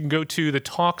website that you can go to that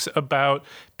talks about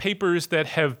papers that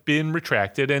have been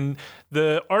retracted. And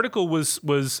the article was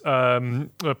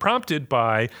prompted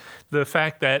by the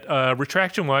fact that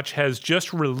Retraction Watch has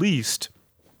just released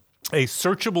a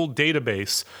searchable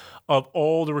database of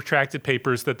all the retracted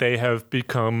papers that they have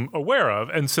become aware of.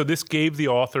 And so this gave the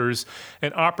authors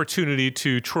an opportunity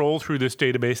to troll through this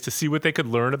database to see what they could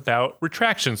learn about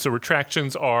retractions. So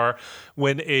retractions are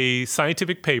when a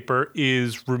scientific paper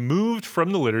is removed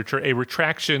from the literature, a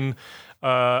retraction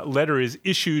letter is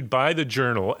issued by the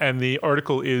journal, and the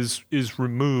article is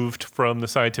removed from the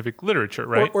scientific literature,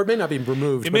 right? Or it may not be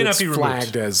removed. It may but not it's be removed.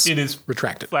 flagged as It is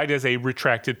retracted. Flagged as a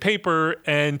retracted paper,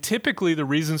 and typically the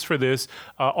reasons for this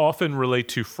often relate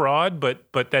to fraud, but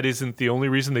that isn't the only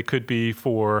reason. They could be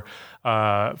for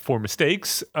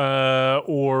mistakes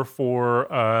or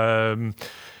for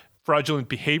fraudulent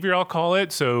behavior, I'll call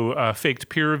it. So faked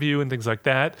peer review and things like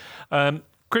that.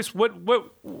 Chris,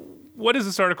 what is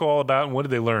this article all about, and what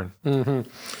did they learn?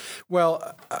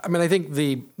 Well, I mean, I think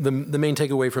the main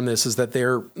takeaway from this is that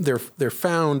they're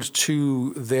found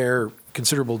to their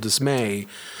considerable dismay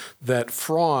that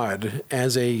fraud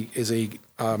as a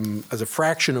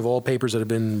fraction of all papers that have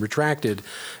been retracted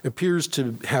appears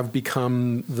to have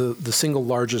become the single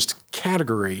largest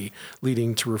category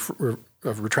leading to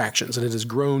of retractions, and it has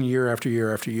grown year after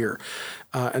year after year.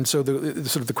 And so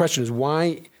the question is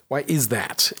why is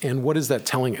that? And what is that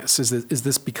telling us? Is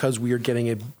this because we are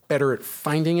getting better at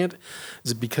finding it?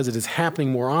 Is it because it is happening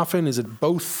more often? Is it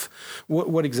both?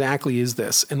 What exactly is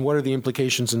this? And what are the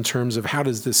implications in terms of how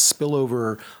does this spill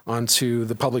over onto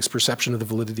the public's perception of the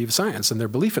validity of science and their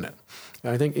belief in it?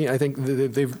 And I think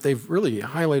they've really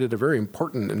highlighted a very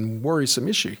important and worrisome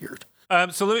issue here.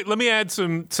 So let me add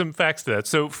some facts to that.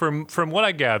 So from what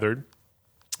I gathered,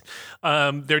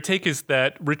 their take is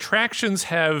that retractions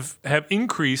have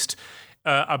increased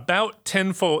about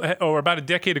tenfold, or about a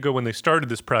decade ago when they started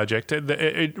this project.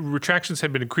 Retractions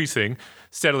had been increasing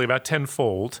steadily, about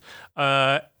tenfold.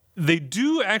 They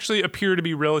do actually appear to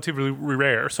be relatively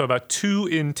rare. So about 2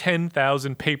 in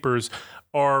 10,000 papers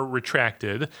are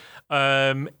retracted.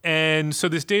 And so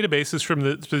this database is from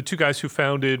the two guys who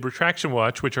founded Retraction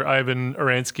Watch, which are Ivan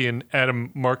Oransky and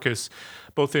Adam Marcus,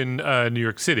 both in New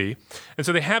York City. And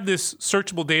so they have this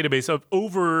searchable database of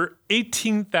over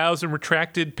 18,000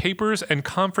 retracted papers and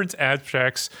conference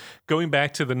abstracts going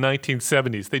back to the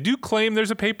 1970s. They do claim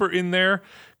there's a paper in there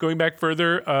going back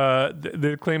further.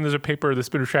 They claim there's a paper that's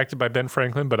been retracted by Ben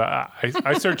Franklin, but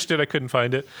I searched it. I couldn't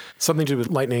find it. Something to do with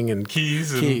lightning and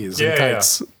Keys and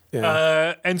kites.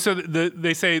 Yeah. And so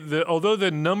they say although the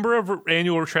number of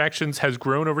annual retractions has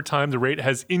grown over time, the rate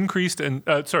has increased, and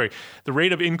the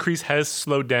rate of increase has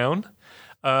slowed down.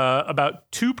 About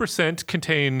 2%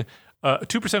 contain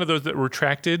 2% of those that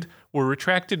were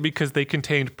retracted because they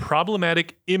contained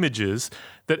problematic images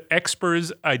that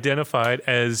experts identified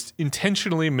as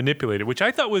intentionally manipulated, which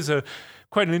I thought was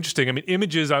quite an interesting. I mean,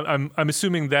 images. I'm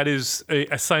assuming that is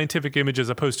a scientific image as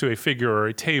opposed to a figure or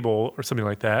a table or something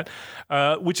like that,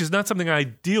 which is not something I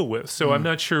deal with. So I'm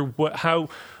not sure how.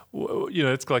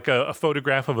 It's like a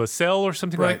photograph of a cell or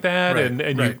something like that,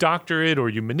 and you doctor it or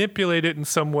you manipulate it in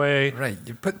some way. Right.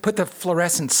 You put the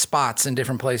fluorescent spots in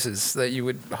different places that you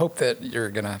would hope that you're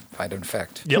going to find an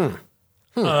effect. Yep.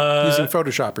 Using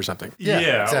Photoshop or something.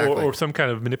 Yeah, exactly. or some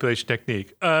kind of manipulation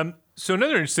technique. So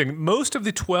another interesting, most of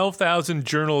the 12,000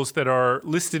 journals that are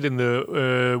listed in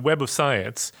the Web of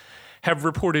Science have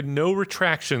reported no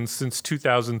retractions since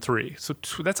 2003. So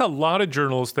that's a lot of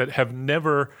journals that have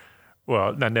never,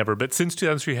 well, not never, but since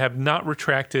 2003 have not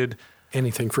retracted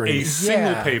anything for a anything.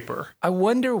 single paper. I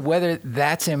wonder whether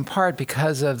that's in part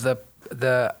because of the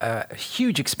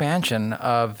huge expansion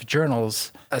of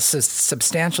journals, a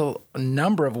substantial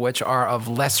number of which are of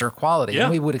lesser quality. Yeah.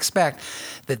 And we would expect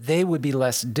that they would be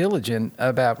less diligent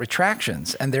about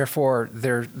retractions, and therefore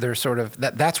they're sort of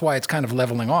that's why it's kind of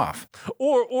leveling off.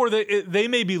 Or they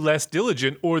may be less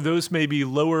diligent, or those may be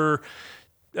lower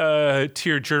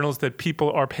tier journals that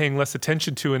people are paying less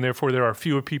attention to, and therefore there are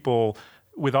fewer people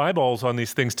with eyeballs on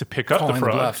these things to pick up the Calling the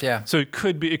fraud. bluff, yeah. So it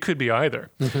could be either.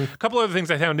 A couple other things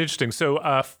I found interesting. So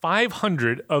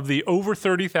 500 of the over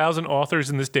 30,000 authors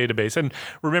in this database, and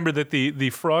remember that the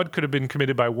fraud could have been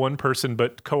committed by one person,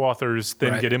 but co-authors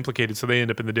then get implicated, so they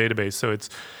end up in the database. So it's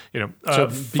So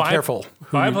be careful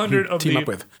who 500 you team up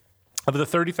with. Of the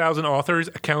 30,000 authors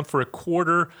account for a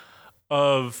quarter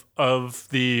of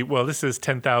the, well, this is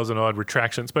 10,000 odd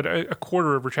retractions, but a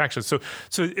quarter of retractions. So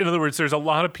in other words, there's a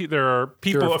lot of there are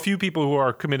people, a few people who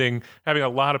are having a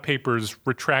lot of papers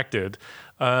retracted,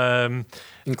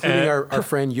 Including our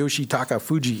friend Yoshitaka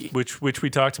Fuji, which we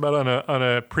talked about on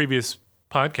a previous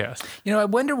podcast. I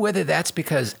wonder whether that's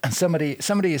because somebody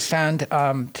is found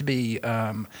to be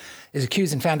is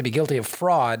accused and found to be guilty of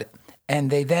fraud. And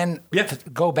they then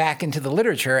go back into the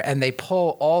literature and they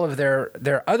pull all of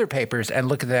their other papers and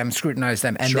look at them, scrutinize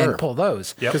them, and then pull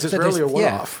those. Because it's rarely a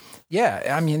one-off.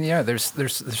 Yeah, I mean, there's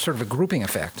sort of a grouping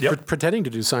effect. Pretending to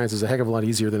do science is a heck of a lot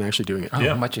easier than actually doing it.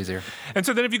 Oh, much easier. And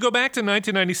so then if you go back to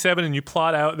 1997 and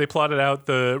they plotted out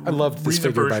the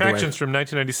reason for retractions from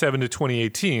 1997 to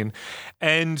 2018,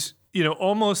 and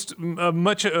almost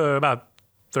about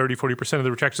 30-40% of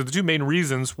the retractions. The two main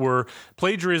reasons were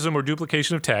plagiarism or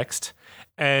duplication of text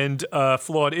and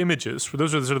flawed images.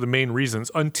 Those are sort of the main reasons.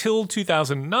 Until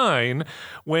 2009,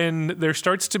 when there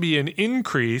starts to be an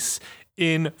increase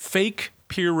in fake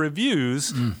peer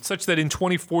reviews, such that in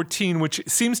 2014, which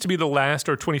seems to be the last,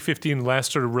 or 2015, the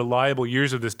last sort of reliable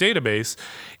years of this database,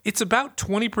 it's about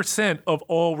 20% of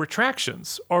all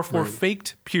retractions are for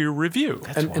faked peer review.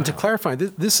 And to clarify,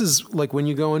 this is like when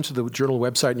you go into the journal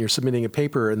website and you're submitting a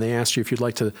paper and they ask you if you'd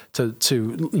like to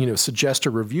suggest a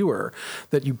reviewer,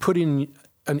 that you put in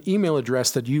an email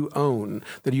address that you own,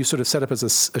 that you sort of set up as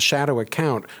a shadow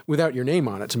account without your name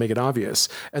on it to make it obvious,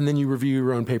 and then you review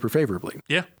your own paper favorably.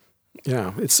 Yeah.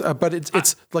 Yeah, it's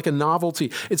like a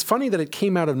novelty. It's funny that it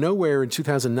came out of nowhere in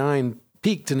 2009,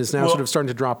 peaked, and is now sort of starting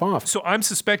to drop off. So I'm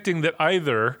suspecting that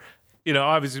either,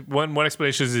 obviously one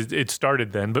explanation is it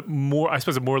started then, but I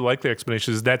suppose a more likely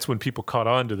explanation is that's when people caught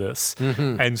on to this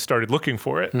and started looking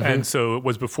for it. And so it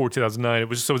was before 2009. It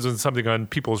wasn't something on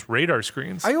people's radar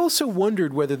screens. I also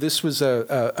wondered whether this was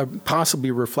a possibly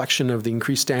a reflection of the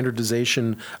increased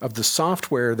standardization of the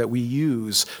software that we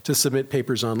use to submit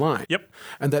papers online. Yep.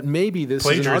 And that maybe this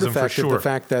is an artifact of the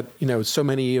fact that, so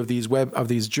many of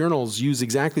these journals use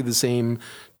exactly the same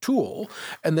tool,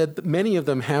 and that many of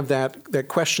them have that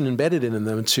question embedded in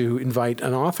them to invite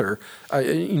an author,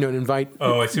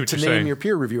 to name your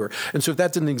peer reviewer. And so if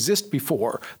that didn't exist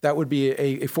before, that would be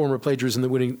a form of plagiarism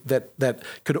that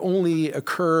could only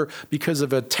occur because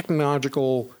of a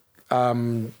technological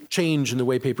change in the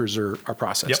way papers are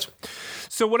processed. Yep.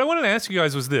 So what I wanted to ask you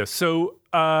guys was this. So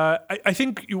I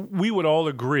think we would all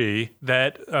agree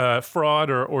that fraud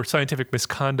or scientific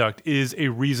misconduct is a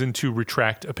reason to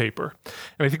retract a paper.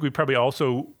 And I think we probably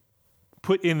also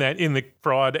put in the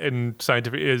fraud and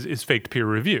scientific is faked peer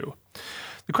review.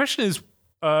 The question is,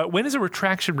 when is a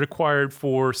retraction required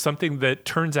for something that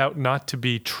turns out not to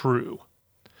be true?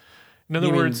 In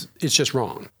other words, it's just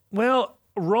wrong. Well,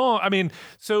 wrong. I mean,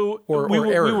 so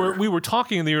we were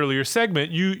talking in the earlier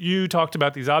segment. You talked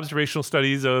about these observational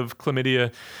studies of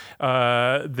chlamydia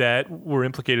that were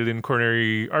implicated in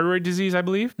coronary artery disease, I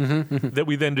believe, that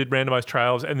we then did randomized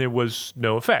trials and there was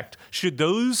no effect. Should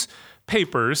those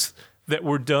papers that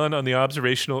were done on the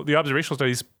observational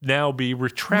studies now be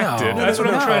retracted? No. That's what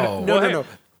I'm trying to. No.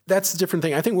 That's the different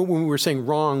thing. I think when we were saying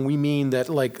wrong, we mean that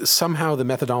like somehow the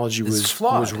methodology was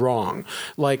wrong.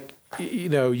 Like,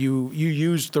 you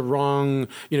used the wrong,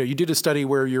 you did a study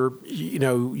where you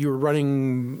were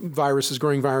running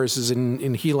growing viruses in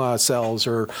HeLa cells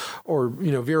or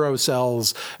Vero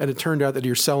cells, and it turned out that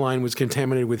your cell line was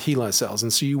contaminated with HeLa cells.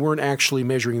 And so you weren't actually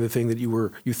measuring the thing that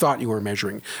you thought you were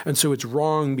measuring. And so it's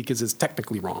wrong because it's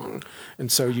technically wrong. And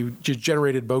so you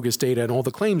generated bogus data, and all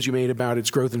the claims you made about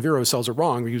its growth in Vero cells are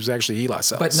wrong because it was actually HeLa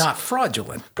cells. But not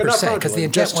fraudulent per se, because the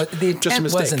intent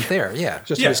wasn't there. Yeah.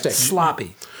 Just a mistake.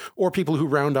 Sloppy. Or people who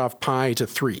round off pi to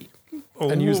 3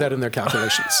 and use that in their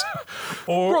calculations.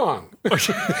 Wrong.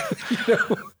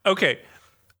 Okay.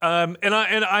 And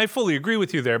I fully agree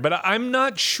with you there, but I'm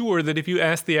not sure that if you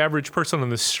ask the average person on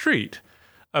the street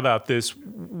about this,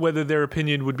 whether their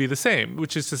opinion would be the same,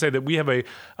 which is to say that we have a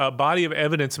body of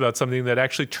evidence about something that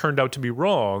actually turned out to be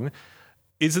wrong.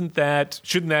 Shouldn't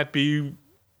that be,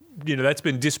 that's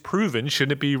been disproven?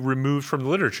 Shouldn't it be removed from the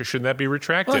literature? Shouldn't that be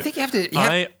retracted? Well, I think you have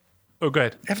to... Oh, go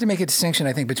ahead. You have to make a distinction,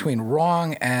 I think, between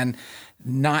wrong and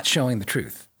not showing the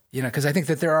truth. Because I think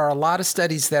that there are a lot of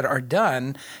studies that are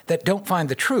done that don't find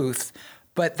the truth,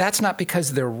 but that's not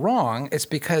because they're wrong. It's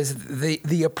because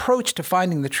the approach to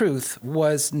finding the truth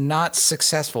was not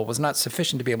successful, was not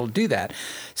sufficient to be able to do that.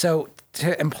 So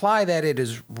to imply that it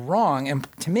is wrong,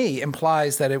 to me,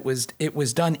 implies that it was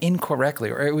done incorrectly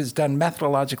or it was done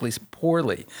methodologically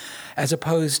poorly, as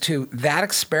opposed to that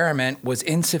experiment was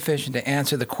insufficient to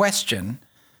answer the question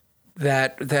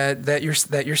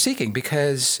that you're seeking,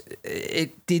 because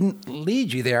it didn't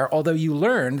lead you there, although you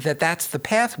learned that that's the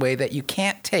pathway that you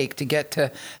can't take to get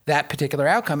to that particular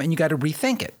outcome, and you got to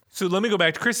rethink it. So let me go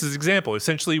back to Chris's example.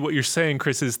 Essentially what you're saying,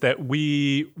 Chris, is that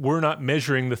we were not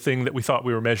measuring the thing that we thought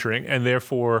we were measuring, and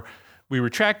therefore we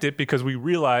retract it because we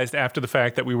realized after the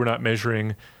fact that we were not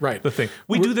measuring the thing.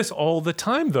 We do this all the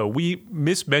time, though. We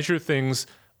mismeasure things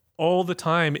all the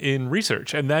time in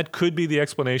research, and that could be the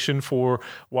explanation for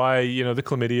why, the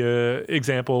chlamydia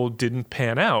example didn't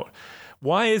pan out.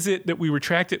 Why is it that we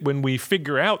retract it when we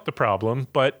figure out the problem,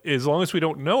 but as long as we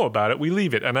don't know about it, we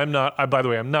leave it? And I'm not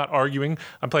arguing,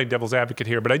 I'm playing devil's advocate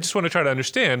here, but I just want to try to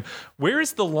understand, where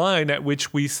is the line at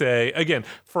which we say, again,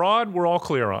 fraud we're all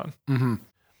clear on,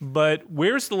 but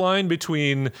where's the line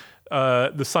between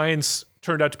the science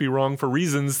turned out to be wrong for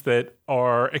reasons that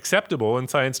are acceptable and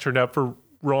science turned out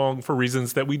wrong for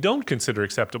reasons that we don't consider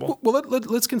acceptable? Well,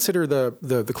 let's consider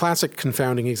the classic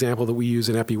confounding example that we use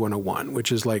in Epi 101,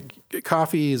 which is like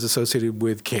coffee is associated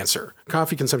with cancer.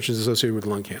 Coffee consumption is associated with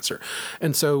lung cancer.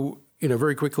 And so,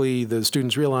 very quickly the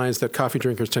students realize that coffee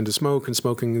drinkers tend to smoke, and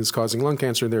smoking is causing lung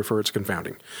cancer, and therefore it's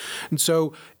confounding. And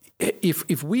so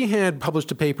if we had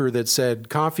published a paper that said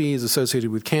coffee is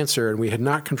associated with cancer and we had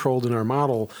not controlled in our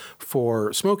model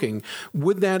for smoking,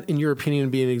 would that, in your opinion,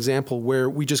 be an example where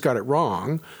we just got it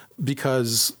wrong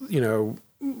because,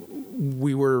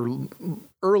 we were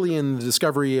early in the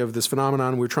discovery of this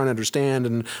phenomenon, we were trying to understand,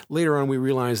 and later on we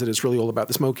realized that it's really all about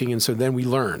the smoking, and so then we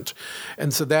learned.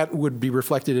 And so that would be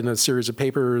reflected in a series of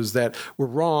papers that were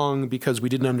wrong because we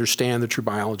didn't understand the true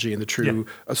biology and the true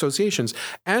associations,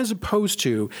 as opposed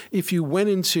to if you went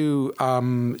into,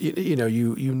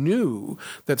 you knew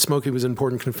that smoking was an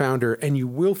important confounder and you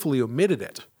willfully omitted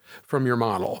it from your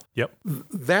model. Yep.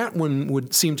 That one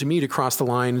would seem to me to cross the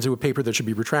line into a paper that should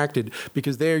be retracted,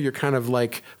 because there you're kind of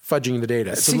like fudging the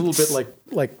data. It's a little bit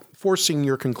like forcing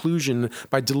your conclusion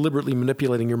by deliberately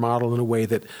manipulating your model in a way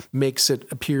that makes it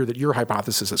appear that your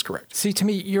hypothesis is correct. See, to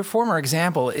me, your former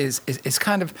example is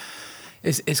kind of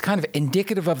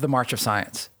indicative of the march of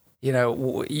science.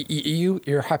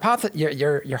 Your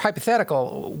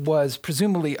hypothetical was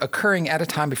presumably occurring at a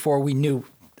time before we knew,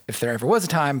 if there ever was a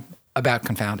time, about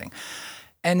confounding.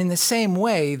 And in the same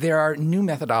way, there are new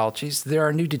methodologies, there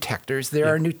are new detectors, there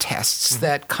are new tests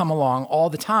that come along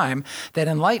all the time that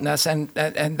enlighten us, and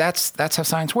that's how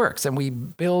science works. And we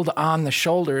build on the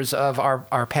shoulders of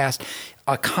our past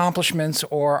accomplishments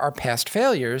or our past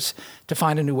failures to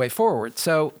find a new way forward.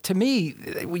 So to me,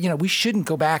 we shouldn't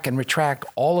go back and retract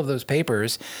all of those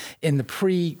papers in the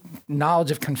pre-knowledge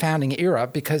of confounding era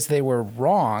because they were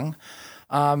wrong.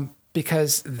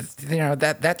 Because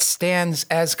that stands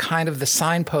as kind of the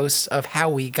signposts of how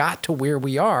we got to where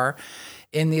we are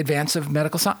in the advance of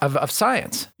of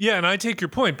science. Yeah, and I take your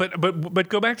point, but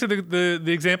go back to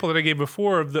the example that I gave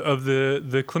before of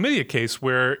the chlamydia case,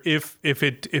 where if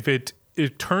it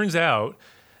turns out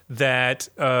that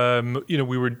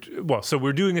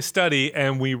we're doing a study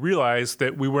and we realized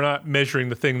that we were not measuring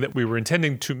the thing that we were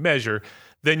intending to measure.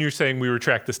 Then you're saying we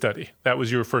retract the study. That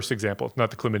was your first example, not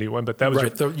the chlamydia one, but that was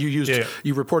right. So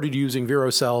you reported using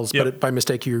Vero cells, but by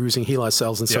mistake you were using HeLa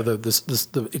cells, and so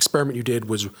the experiment you did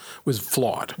was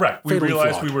flawed. Right. We Fatally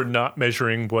realized flawed. we were not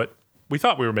measuring what we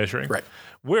thought we were measuring. Right.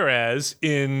 Whereas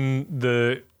in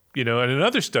in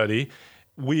another study,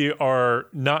 we are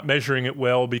not measuring it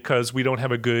well because we don't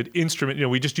have a good instrument.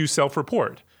 We just use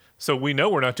self-report, so we know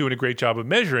we're not doing a great job of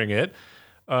measuring it.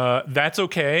 That's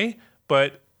okay,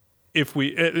 but if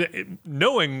we,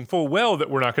 knowing full well that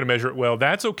we're not going to measure it well,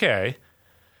 that's okay.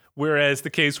 Whereas the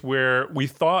case where we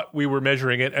thought we were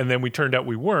measuring it and then we turned out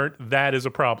we weren't, that is a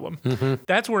problem. Mm-hmm.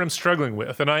 That's where I'm struggling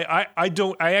with. And I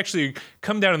actually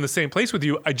come down in the same place with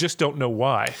you. I just don't know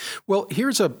why. Well,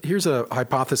 here's a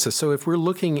hypothesis. So if we're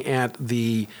looking at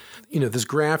this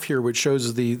graph here, which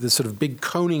shows the sort of big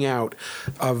coning out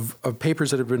of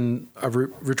papers that have been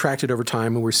retracted over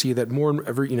time, and we see that more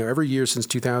every year since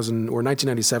 2000 or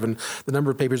 1997, the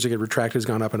number of papers that get retracted has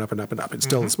gone up and up and up and up. It's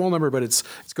still a small number, but it's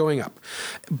going up.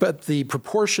 But the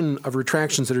proportion of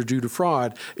retractions that are due to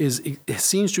fraud it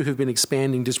seems to have been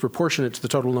expanding disproportionate to the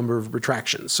total number of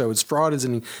retractions. So fraud is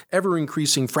an ever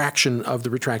increasing fraction of the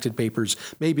retracted papers,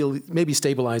 maybe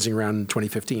stabilizing around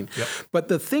 2015. Yep. But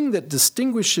the thing that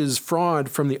distinguishes fraud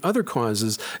from the other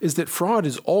causes is that fraud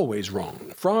is always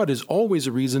wrong. Fraud is always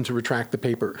a reason to retract the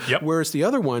paper. Yep. Whereas the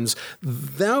other ones,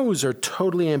 those are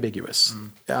totally ambiguous.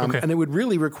 And it would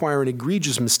really require an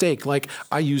egregious mistake, like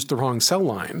I used the wrong cell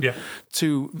line,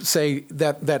 to say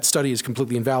that study is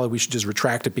completely invalid. We should just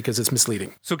retract it because it's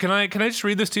misleading. So can I just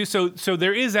read this to you? So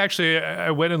there is actually,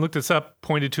 I went and looked this up,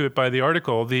 pointed to it by the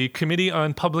article. The Committee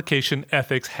on Publication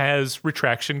Ethics has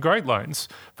retraction guidelines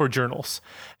for journals.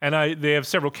 And they have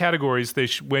several categories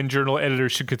when journal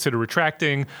editors should consider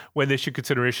retracting, when they should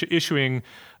consider issuing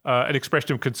an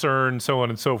expression of concern, so on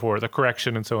and so forth, a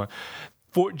correction and so on.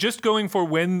 For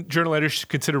when journal editors should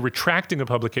consider retracting a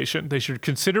publication, they should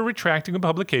consider retracting a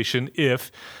publication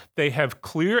if they have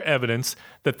clear evidence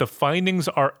that the findings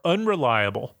are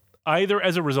unreliable, either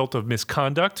as a result of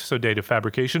misconduct, so data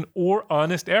fabrication, or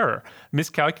honest error.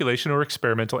 Miscalculation or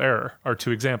experimental error are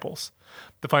two examples.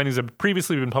 The findings have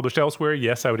previously been published elsewhere.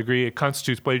 Yes, I would agree. It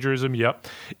constitutes plagiarism. Yep.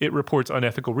 It reports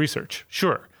unethical research.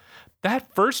 Sure.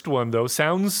 That first one, though,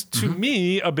 sounds to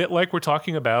me a bit like we're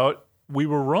talking about we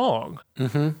were wrong,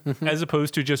 as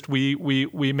opposed to just we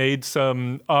made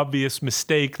some obvious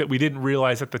mistake that we didn't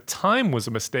realize at the time was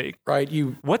a mistake. Right.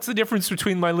 What's the difference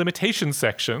between my limitations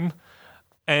section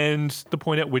and the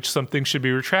point at which something should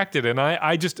be retracted? And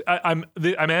I'm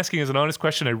asking as an honest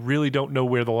question. I really don't know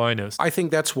where the line is. I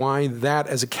think that's why that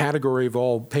as a category of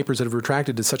all papers that have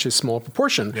retracted is such a small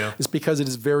proportion. Yeah. Is because it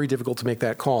is very difficult to make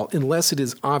that call unless it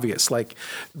is obvious. Like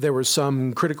there was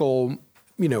some critical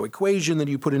equation that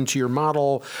you put into your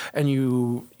model and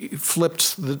you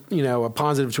flipped a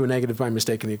positive to a negative by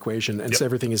mistake in the equation, and so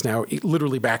everything is now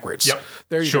literally backwards. Yep.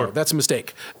 There you go. That's a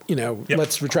mistake.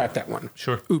 Let's retract that one.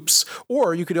 Sure. Oops.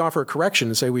 Or you could offer a correction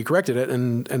and say we corrected it,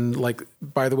 and like,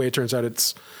 by the way, it turns out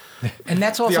it's and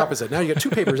that's also the opposite. Now you got two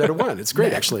papers out of one. It's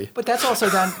great, actually. But that's also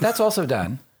done.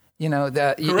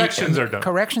 Corrections are done.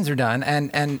 Corrections are done,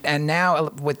 and now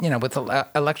with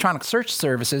electronic search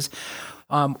services,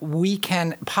 we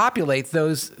can populate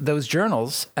those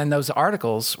journals and those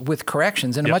articles with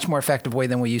corrections in a much more effective way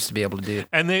than we used to be able to do.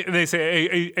 And they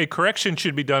say a correction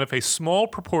should be done if a small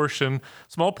portion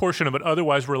of an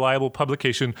otherwise reliable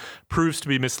publication proves to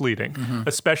be misleading,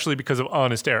 especially because of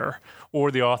honest error or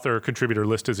the author or contributor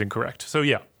list is incorrect. So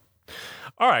yeah.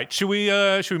 All right, should we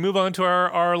move on to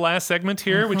our last segment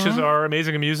here, which is our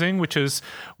Amazing Amusing, which is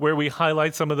where we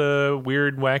highlight some of the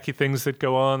weird, wacky things that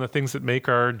go on, the things that make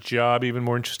our job even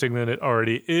more interesting than it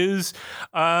already is.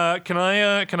 Can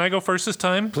I go first this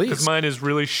time? Please. Because mine is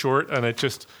really short and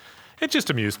It just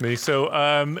amused me. So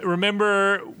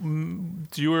remember,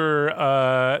 you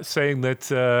were saying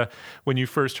that when you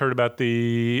first heard about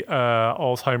the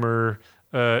Alzheimer,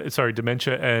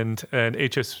 dementia and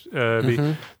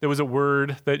HSV, there was a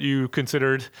word that you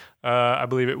considered. I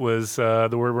believe it was the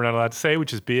word we're not allowed to say,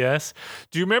 which is BS.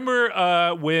 Do you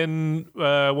remember when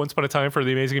once upon a time for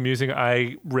the Amazing Amusing,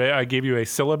 I gave you a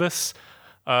syllabus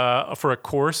for a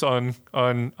course on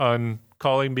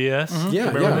calling BS?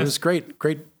 Yeah, it was great.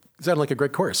 It sounded like a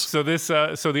great course. So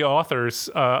the authors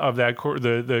of that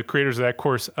the creators of that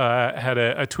course had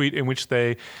a tweet in which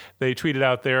they tweeted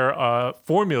out their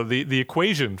formula, the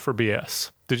equation for BS.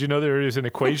 Did you know there is an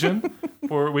equation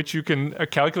for which you can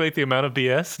calculate the amount of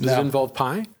BS? Does it involve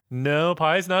pi? No,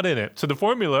 pi is not in it. So the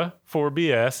formula for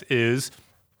BS is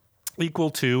equal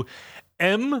to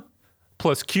m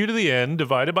plus q to the n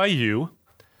divided by u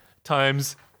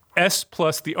times s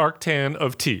plus the arctan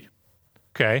of t.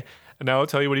 Okay? And now I'll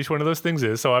tell you what each one of those things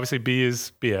is. So obviously B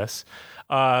is BS.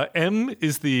 M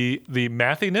is the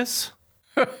mathiness.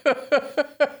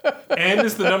 N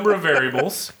is the number of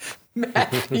variables.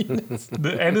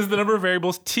 The N is the number of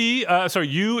variables.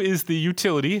 U is the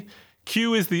utility.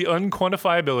 Q is the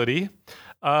unquantifiability.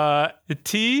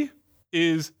 T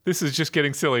is, this is just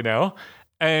getting silly now.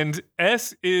 And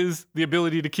S is the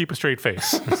ability to keep a straight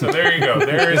face. So there you go.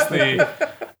 There is the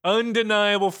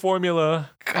undeniable formula.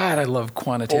 God, I love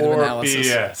quantitative or analysis.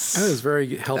 BS. That was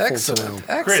very helpful to know.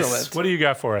 Excellent. Chris, what do you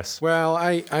got for us? Well,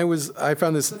 I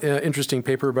found this interesting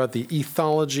paper about the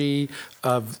ethology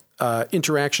of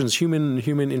interactions, human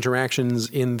interactions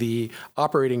in the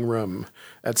operating room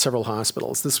at several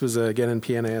hospitals. This was again in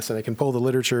PNAS, and I can pull the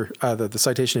literature, the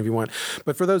citation if you want.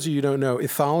 But for those of you who don't know,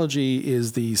 ethology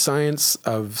is the science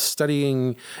of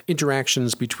studying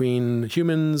interactions between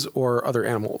humans or other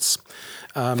animals.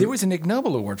 There was an Ig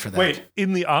Nobel Award for that. Wait,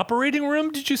 in the operating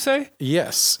room, did you say?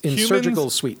 Yes, in Humans? surgical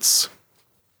suites.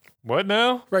 What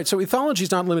now? Right, so ethology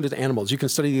is not limited to animals. You can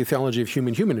study the ethology of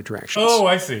human interactions. Oh,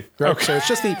 I see. Right? Okay. So it's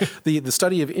just the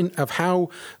study of how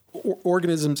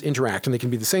organisms interact, and they can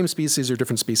be the same species or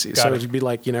different species. Got so it. it'd be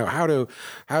like, how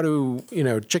do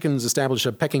chickens establish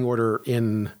a pecking order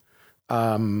in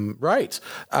how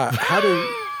do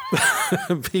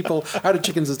how do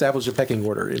chickens establish a pecking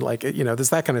order? There's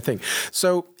that kind of thing.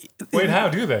 So Wait, how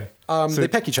do they? they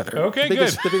peck each other. Okay,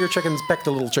 The bigger chickens peck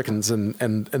the little chickens, and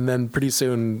then pretty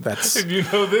soon that's Did you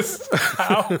know this?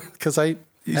 How? because I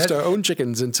used to own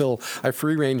chickens until I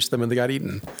free ranged them and they got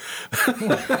eaten.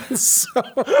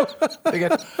 They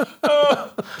got,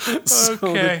 So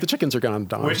Okay. the chickens are gone,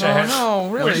 Don. Wish I had. no,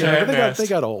 really? Wish I had they asked.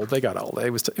 got old. They got old.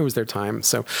 It was their time.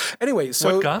 So anyway,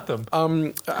 What got them?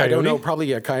 I don't know, Coyote?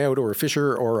 probably a coyote or a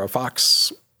fisher or a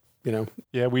fox.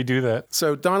 Yeah, we do that.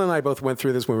 So Don and I both went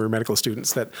through this when we were medical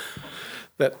students. That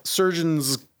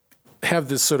surgeons have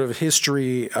this sort of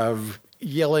history of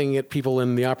yelling at people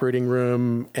in the operating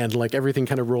room, and like everything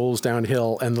kind of rolls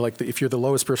downhill. And if you're the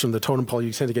lowest person in the totem pole,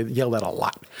 you tend to get yelled at a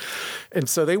lot. And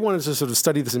so they wanted to sort of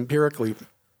study this empirically.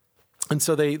 And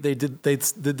so they did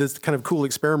this kind of cool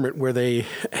experiment where they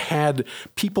had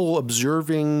people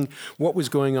observing what was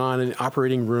going on in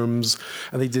operating rooms,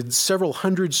 and they did several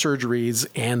hundred surgeries,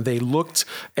 and they looked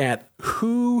at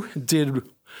who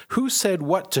said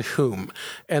what to whom,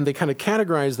 and they kind of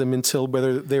categorized them until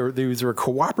whether these were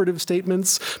cooperative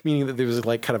statements, meaning that there was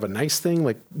like kind of a nice thing,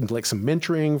 like some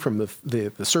mentoring from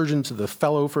the surgeon to the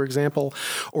fellow, for example,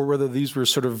 or whether these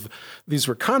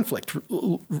were conflict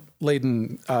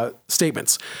laden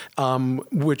statements,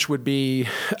 which would be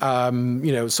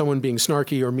someone being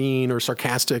snarky or mean or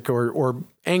sarcastic or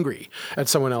angry at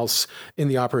someone else in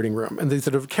the operating room. And they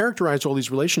sort of characterized all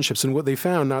these relationships. And what they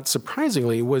found, not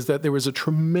surprisingly, was that there was a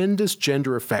tremendous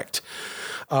gender effect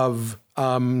of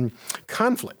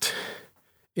conflict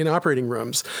in operating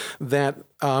rooms. But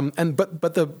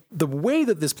the way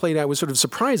that this played out was sort of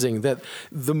surprising, that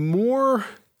the more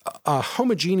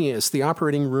homogeneous the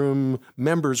operating room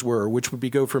members were, which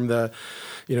would go from the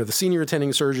senior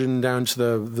attending surgeon down to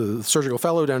the surgical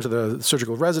fellow, down to the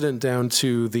surgical resident, down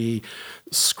to the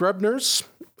scrub nurse,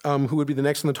 who would be the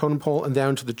next on the totem pole, and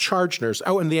down to the charge nurse.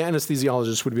 Oh, and the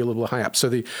anesthesiologist would be a little high up. So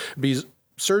the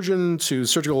surgeon to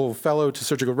surgical fellow to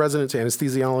surgical resident to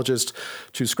anesthesiologist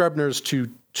to scrub nurse to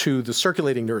the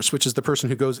circulating nurse, which is the person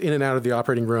who goes in and out of the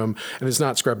operating room and is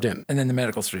not scrubbed in. and then the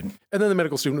medical student. And then the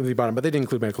medical student at the bottom, but they didn't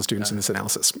include medical students in this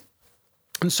analysis.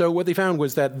 And so what they found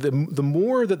was that the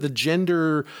more that the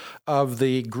gender of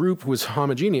the group was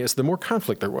homogeneous, the more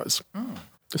conflict there was.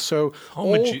 So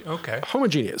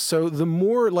homogeneous. So the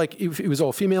more, like, if it was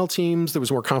all female teams, there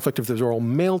was more conflict. If there were all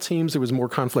male teams, there was more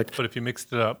conflict. But if you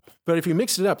mixed it up,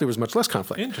 there was much less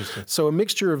conflict. Interesting. So a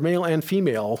mixture of male and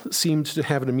female seemed to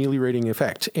have an ameliorating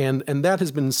effect. And that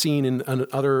has been seen in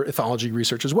other ethology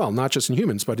research as well, not just in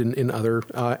humans, but in other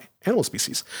animal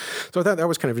species. So I thought that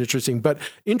was kind of interesting. But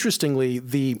interestingly,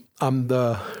 the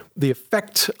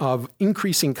effect of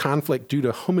increasing conflict due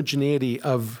to homogeneity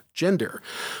of gender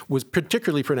was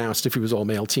particularly pronounced if it was all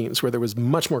male teams, where there was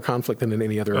much more conflict than in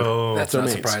any other That's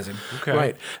domains. not surprising. Okay.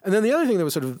 Right. And then the other thing that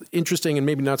was sort of interesting and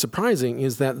maybe not surprising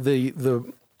is that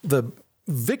the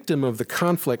victim of the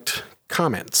conflict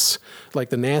comments, like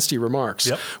the nasty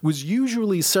remarks, was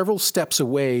usually several steps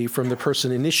away from the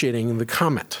person initiating the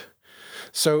comment.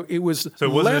 So it wasn't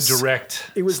a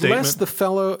direct It was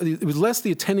statement? less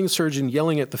the attending surgeon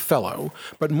yelling at the fellow,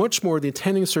 but much more the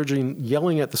attending surgeon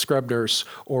yelling at the scrub nurse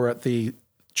or at the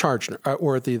charge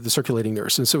or at the circulating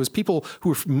nurse. And so it was people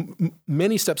who were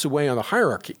many steps away on the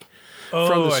hierarchy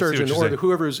from the surgeon or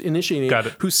whoever's initiating it,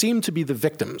 who seemed to be the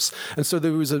victims. And so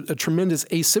there was a tremendous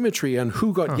asymmetry on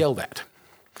who got yelled at.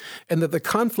 And that the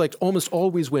conflict almost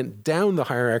always went down the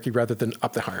hierarchy rather than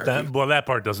up the hierarchy. That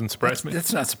part doesn't surprise me.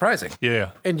 That's not surprising.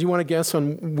 Yeah. And do you want to guess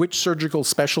on which surgical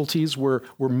specialties were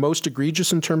most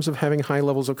egregious in terms of having high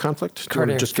levels of conflict?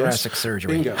 Cardiothoracic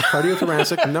surgery. Bingo.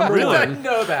 Cardiothoracic, number Really? one. I didn't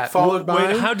know that. Followed by...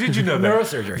 Wait, how did you know that?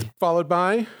 Neurosurgery. Followed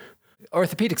by...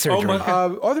 Orthopedic surgery.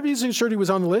 Orthopedic surgery was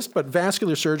on the list, but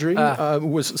vascular surgery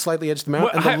was slightly edged them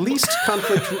out. And the least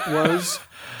conflict was...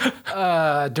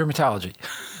 Dermatology.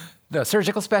 No,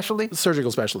 surgical specialty?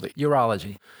 Surgical specialty.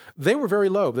 Urology. They were very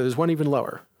low. There's one even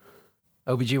lower.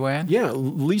 OBGYN? Yeah,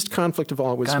 least conflict of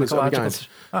all was OB-GYNs.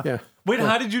 Yeah. Wait,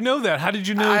 how did you know that? How did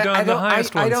you know down the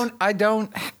highest ones? I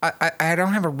don't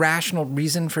have a rational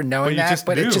reason for knowing that,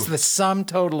 but it's just the sum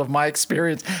total of my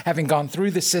experience having gone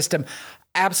through the system.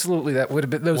 Absolutely, those would have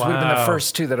been the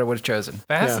first two that I would have chosen.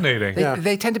 Fascinating.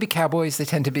 They tend to be cowboys. They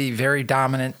tend to be very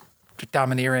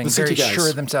domineering, very guys. sure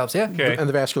of themselves. Yeah. Okay. And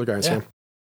the vascular guys,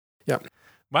 yeah.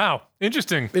 Wow.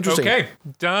 Interesting. Interesting. Okay.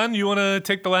 Don, you want to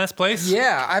take the last place?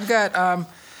 Yeah, I've got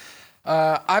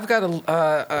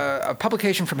a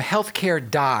publication from Healthcare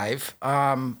Dive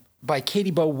by Katie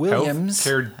Bowe Williams.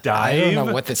 Healthcare I don't Dive?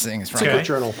 know what this thing is from. It's a good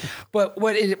journal. But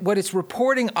what it's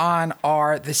reporting on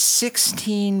are the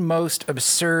 16 most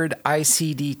absurd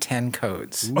ICD-10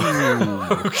 codes.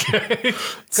 Okay.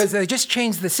 Because they just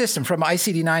changed the system from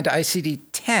ICD-9 to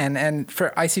ICD-10, and for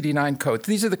ICD-9 codes,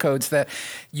 these are the codes that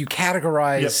you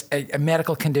categorize a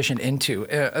medical condition into.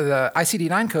 The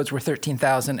ICD-9 codes were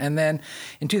 13,000, and then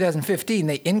in 2015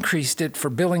 they increased it for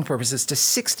billing purposes to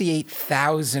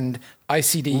 68,000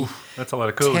 ICD-10 that's a lot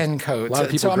of codes. codes. A lot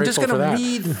of people So I'm just grateful going to for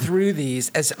that. read through these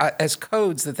as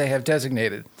codes that they have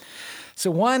designated.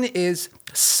 So one is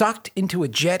sucked into a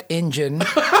jet engine,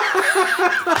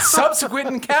 subsequent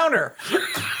encounter.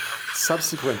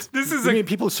 Subsequent. This is you mean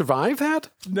people survive that?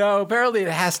 No, apparently it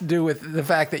has to do with the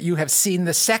fact that you have seen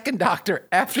the second doctor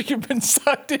after you've been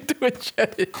sucked into a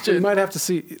jet You engine. might have to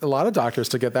see a lot of doctors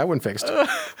to get that one fixed.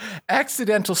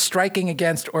 Accidental striking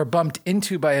against or bumped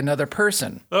into by another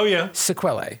person. Oh, yeah.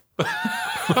 Sequelae.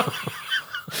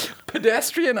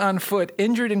 Pedestrian on foot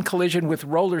injured in collision with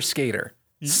roller skater.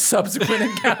 Subsequent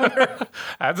encounter.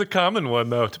 That's a common one,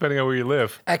 though, depending on where you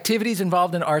live. Activities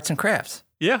involved in arts and crafts.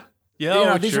 Yeah.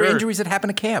 Yeah. These are injuries that happen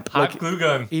at camp. Hot glue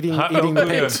gun. Eating Hot the glue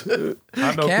pigs. gun.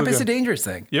 Hot no Camp glue is a gun. dangerous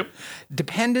thing. Yep.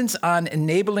 Dependence on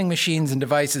enabling machines and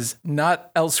devices not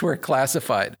elsewhere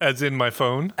classified, As in my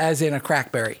phone. as in a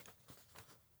crackberry.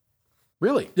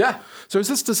 Really? Yeah, So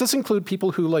does this include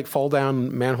people who like fall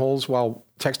down manholes while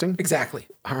texting? exactly.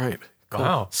 All right.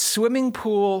 Wow. Swimming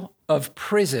pool of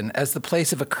prison as the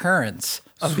place of occurrence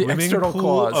of the Swimming external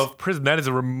pool cause. of prison. That is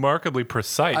a remarkably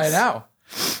precise. I know.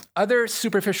 Other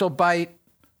superficial bite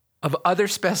of other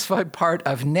specified part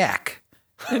of neck.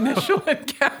 Initial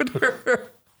encounter.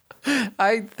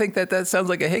 I think that sounds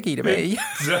like a hickey to me.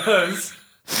 Does.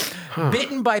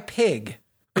 Bitten by pig.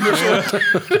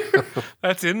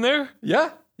 That's in there?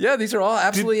 Yeah, these are all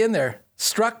absolutely in there.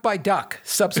 Struck by duck.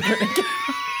 Subsequent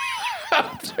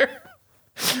encounter.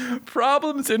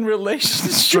 Problems in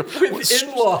relationship with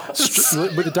in-laws.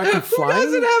 With the duck Who flying?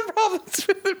 doesn't have problems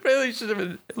with the relationship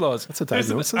with in-laws? That's a There's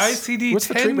an diagnosis. ICD-10 What's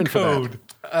the treatment code.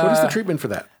 for that? What is the treatment for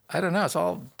that? I don't know. It's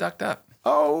all ducked up.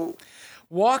 Oh,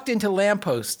 Walked into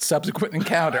lamppost. Subsequent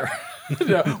encounter.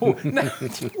 No,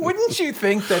 wouldn't you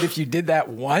think that if you did that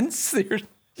once,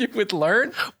 you would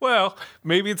learn? Well,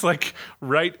 maybe it's like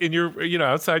right in your,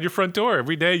 outside your front door.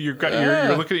 Every day you're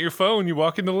looking at your phone, you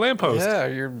walk into the lamppost. Yeah,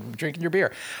 you're drinking your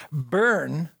beer.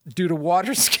 Burn due to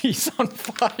water skis on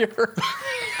fire.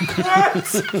 How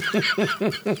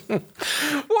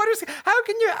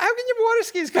can your water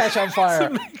skis catch on fire?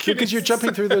 Because you're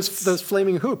jumping through those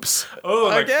flaming hoops. Oh,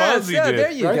 like Fonzie yeah, did.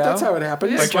 there you Right? go. That's how it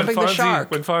happens. Yeah, Like when jumping the shark.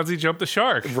 Fonzie jumped the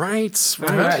shark. Right. All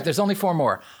right, there's only 4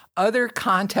 more. Other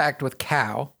contact with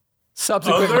cow,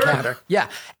 subsequent Other? encounter. Yeah,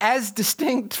 as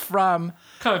distinct from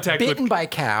Contact bitten with by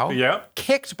cow, Yep.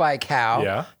 kicked by cow.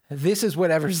 Yeah. This is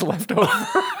whatever's left over.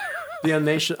 The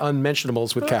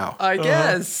unmentionables with cow. I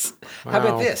guess. How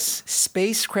about Wow. this?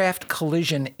 Spacecraft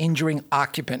collision injuring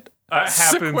occupant. That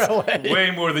happens Sequelae.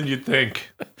 way more than you'd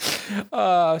think.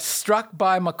 Struck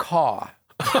by macaw.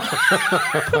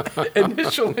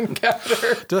 Initial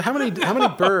encounter. How many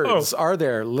birds are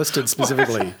there listed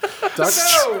specifically? Ducks,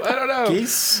 No, I don't know.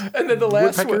 geese, And then the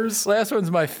woodpeckers? last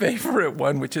one's my favorite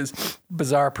one, which is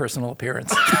bizarre personal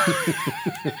appearance.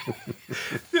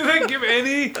 Did they give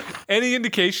any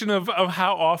indication of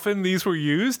how often these were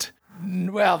used?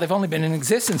 Well, they've only been in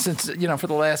existence since, for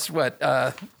the last,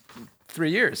 3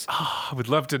 years. I would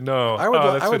love to know. I would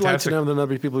like to fantastic. know the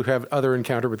number of people who have other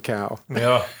encounter with cow.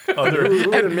 Yeah. Other. Who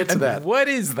would admit to that? What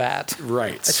is that?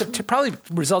 Right. It's probably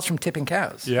results from tipping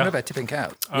cows. Yeah. You know about tipping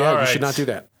cows. Yeah, All you right. should not do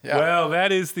that. Yeah. Well,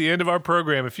 that is the end of our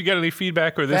program. If you got any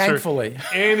feedback or this Thankfully. or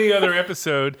any other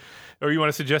episode, or you want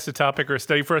to suggest a topic or a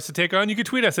study for us to take on, you can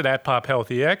tweet us at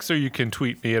 @PopHealthyX, or you can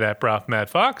tweet me at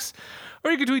 @ProfMattFox,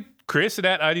 or you can tweet Chris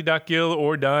at @ID.Gill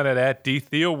or Don at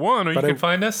 @DTheo1, or you can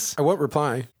find us. I won't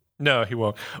reply. No, he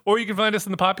won't. Or you can find us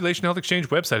on the Population Health Exchange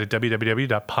website at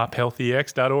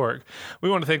www.pophealthyx.org. We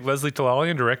want to thank Leslie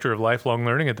Talalian, Director of Lifelong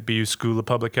Learning at the BU School of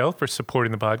Public Health, for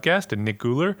supporting the podcast, and Nick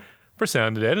Guler for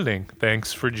sound and editing.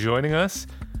 Thanks for joining us.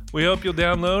 We hope you'll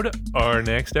download our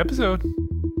next episode.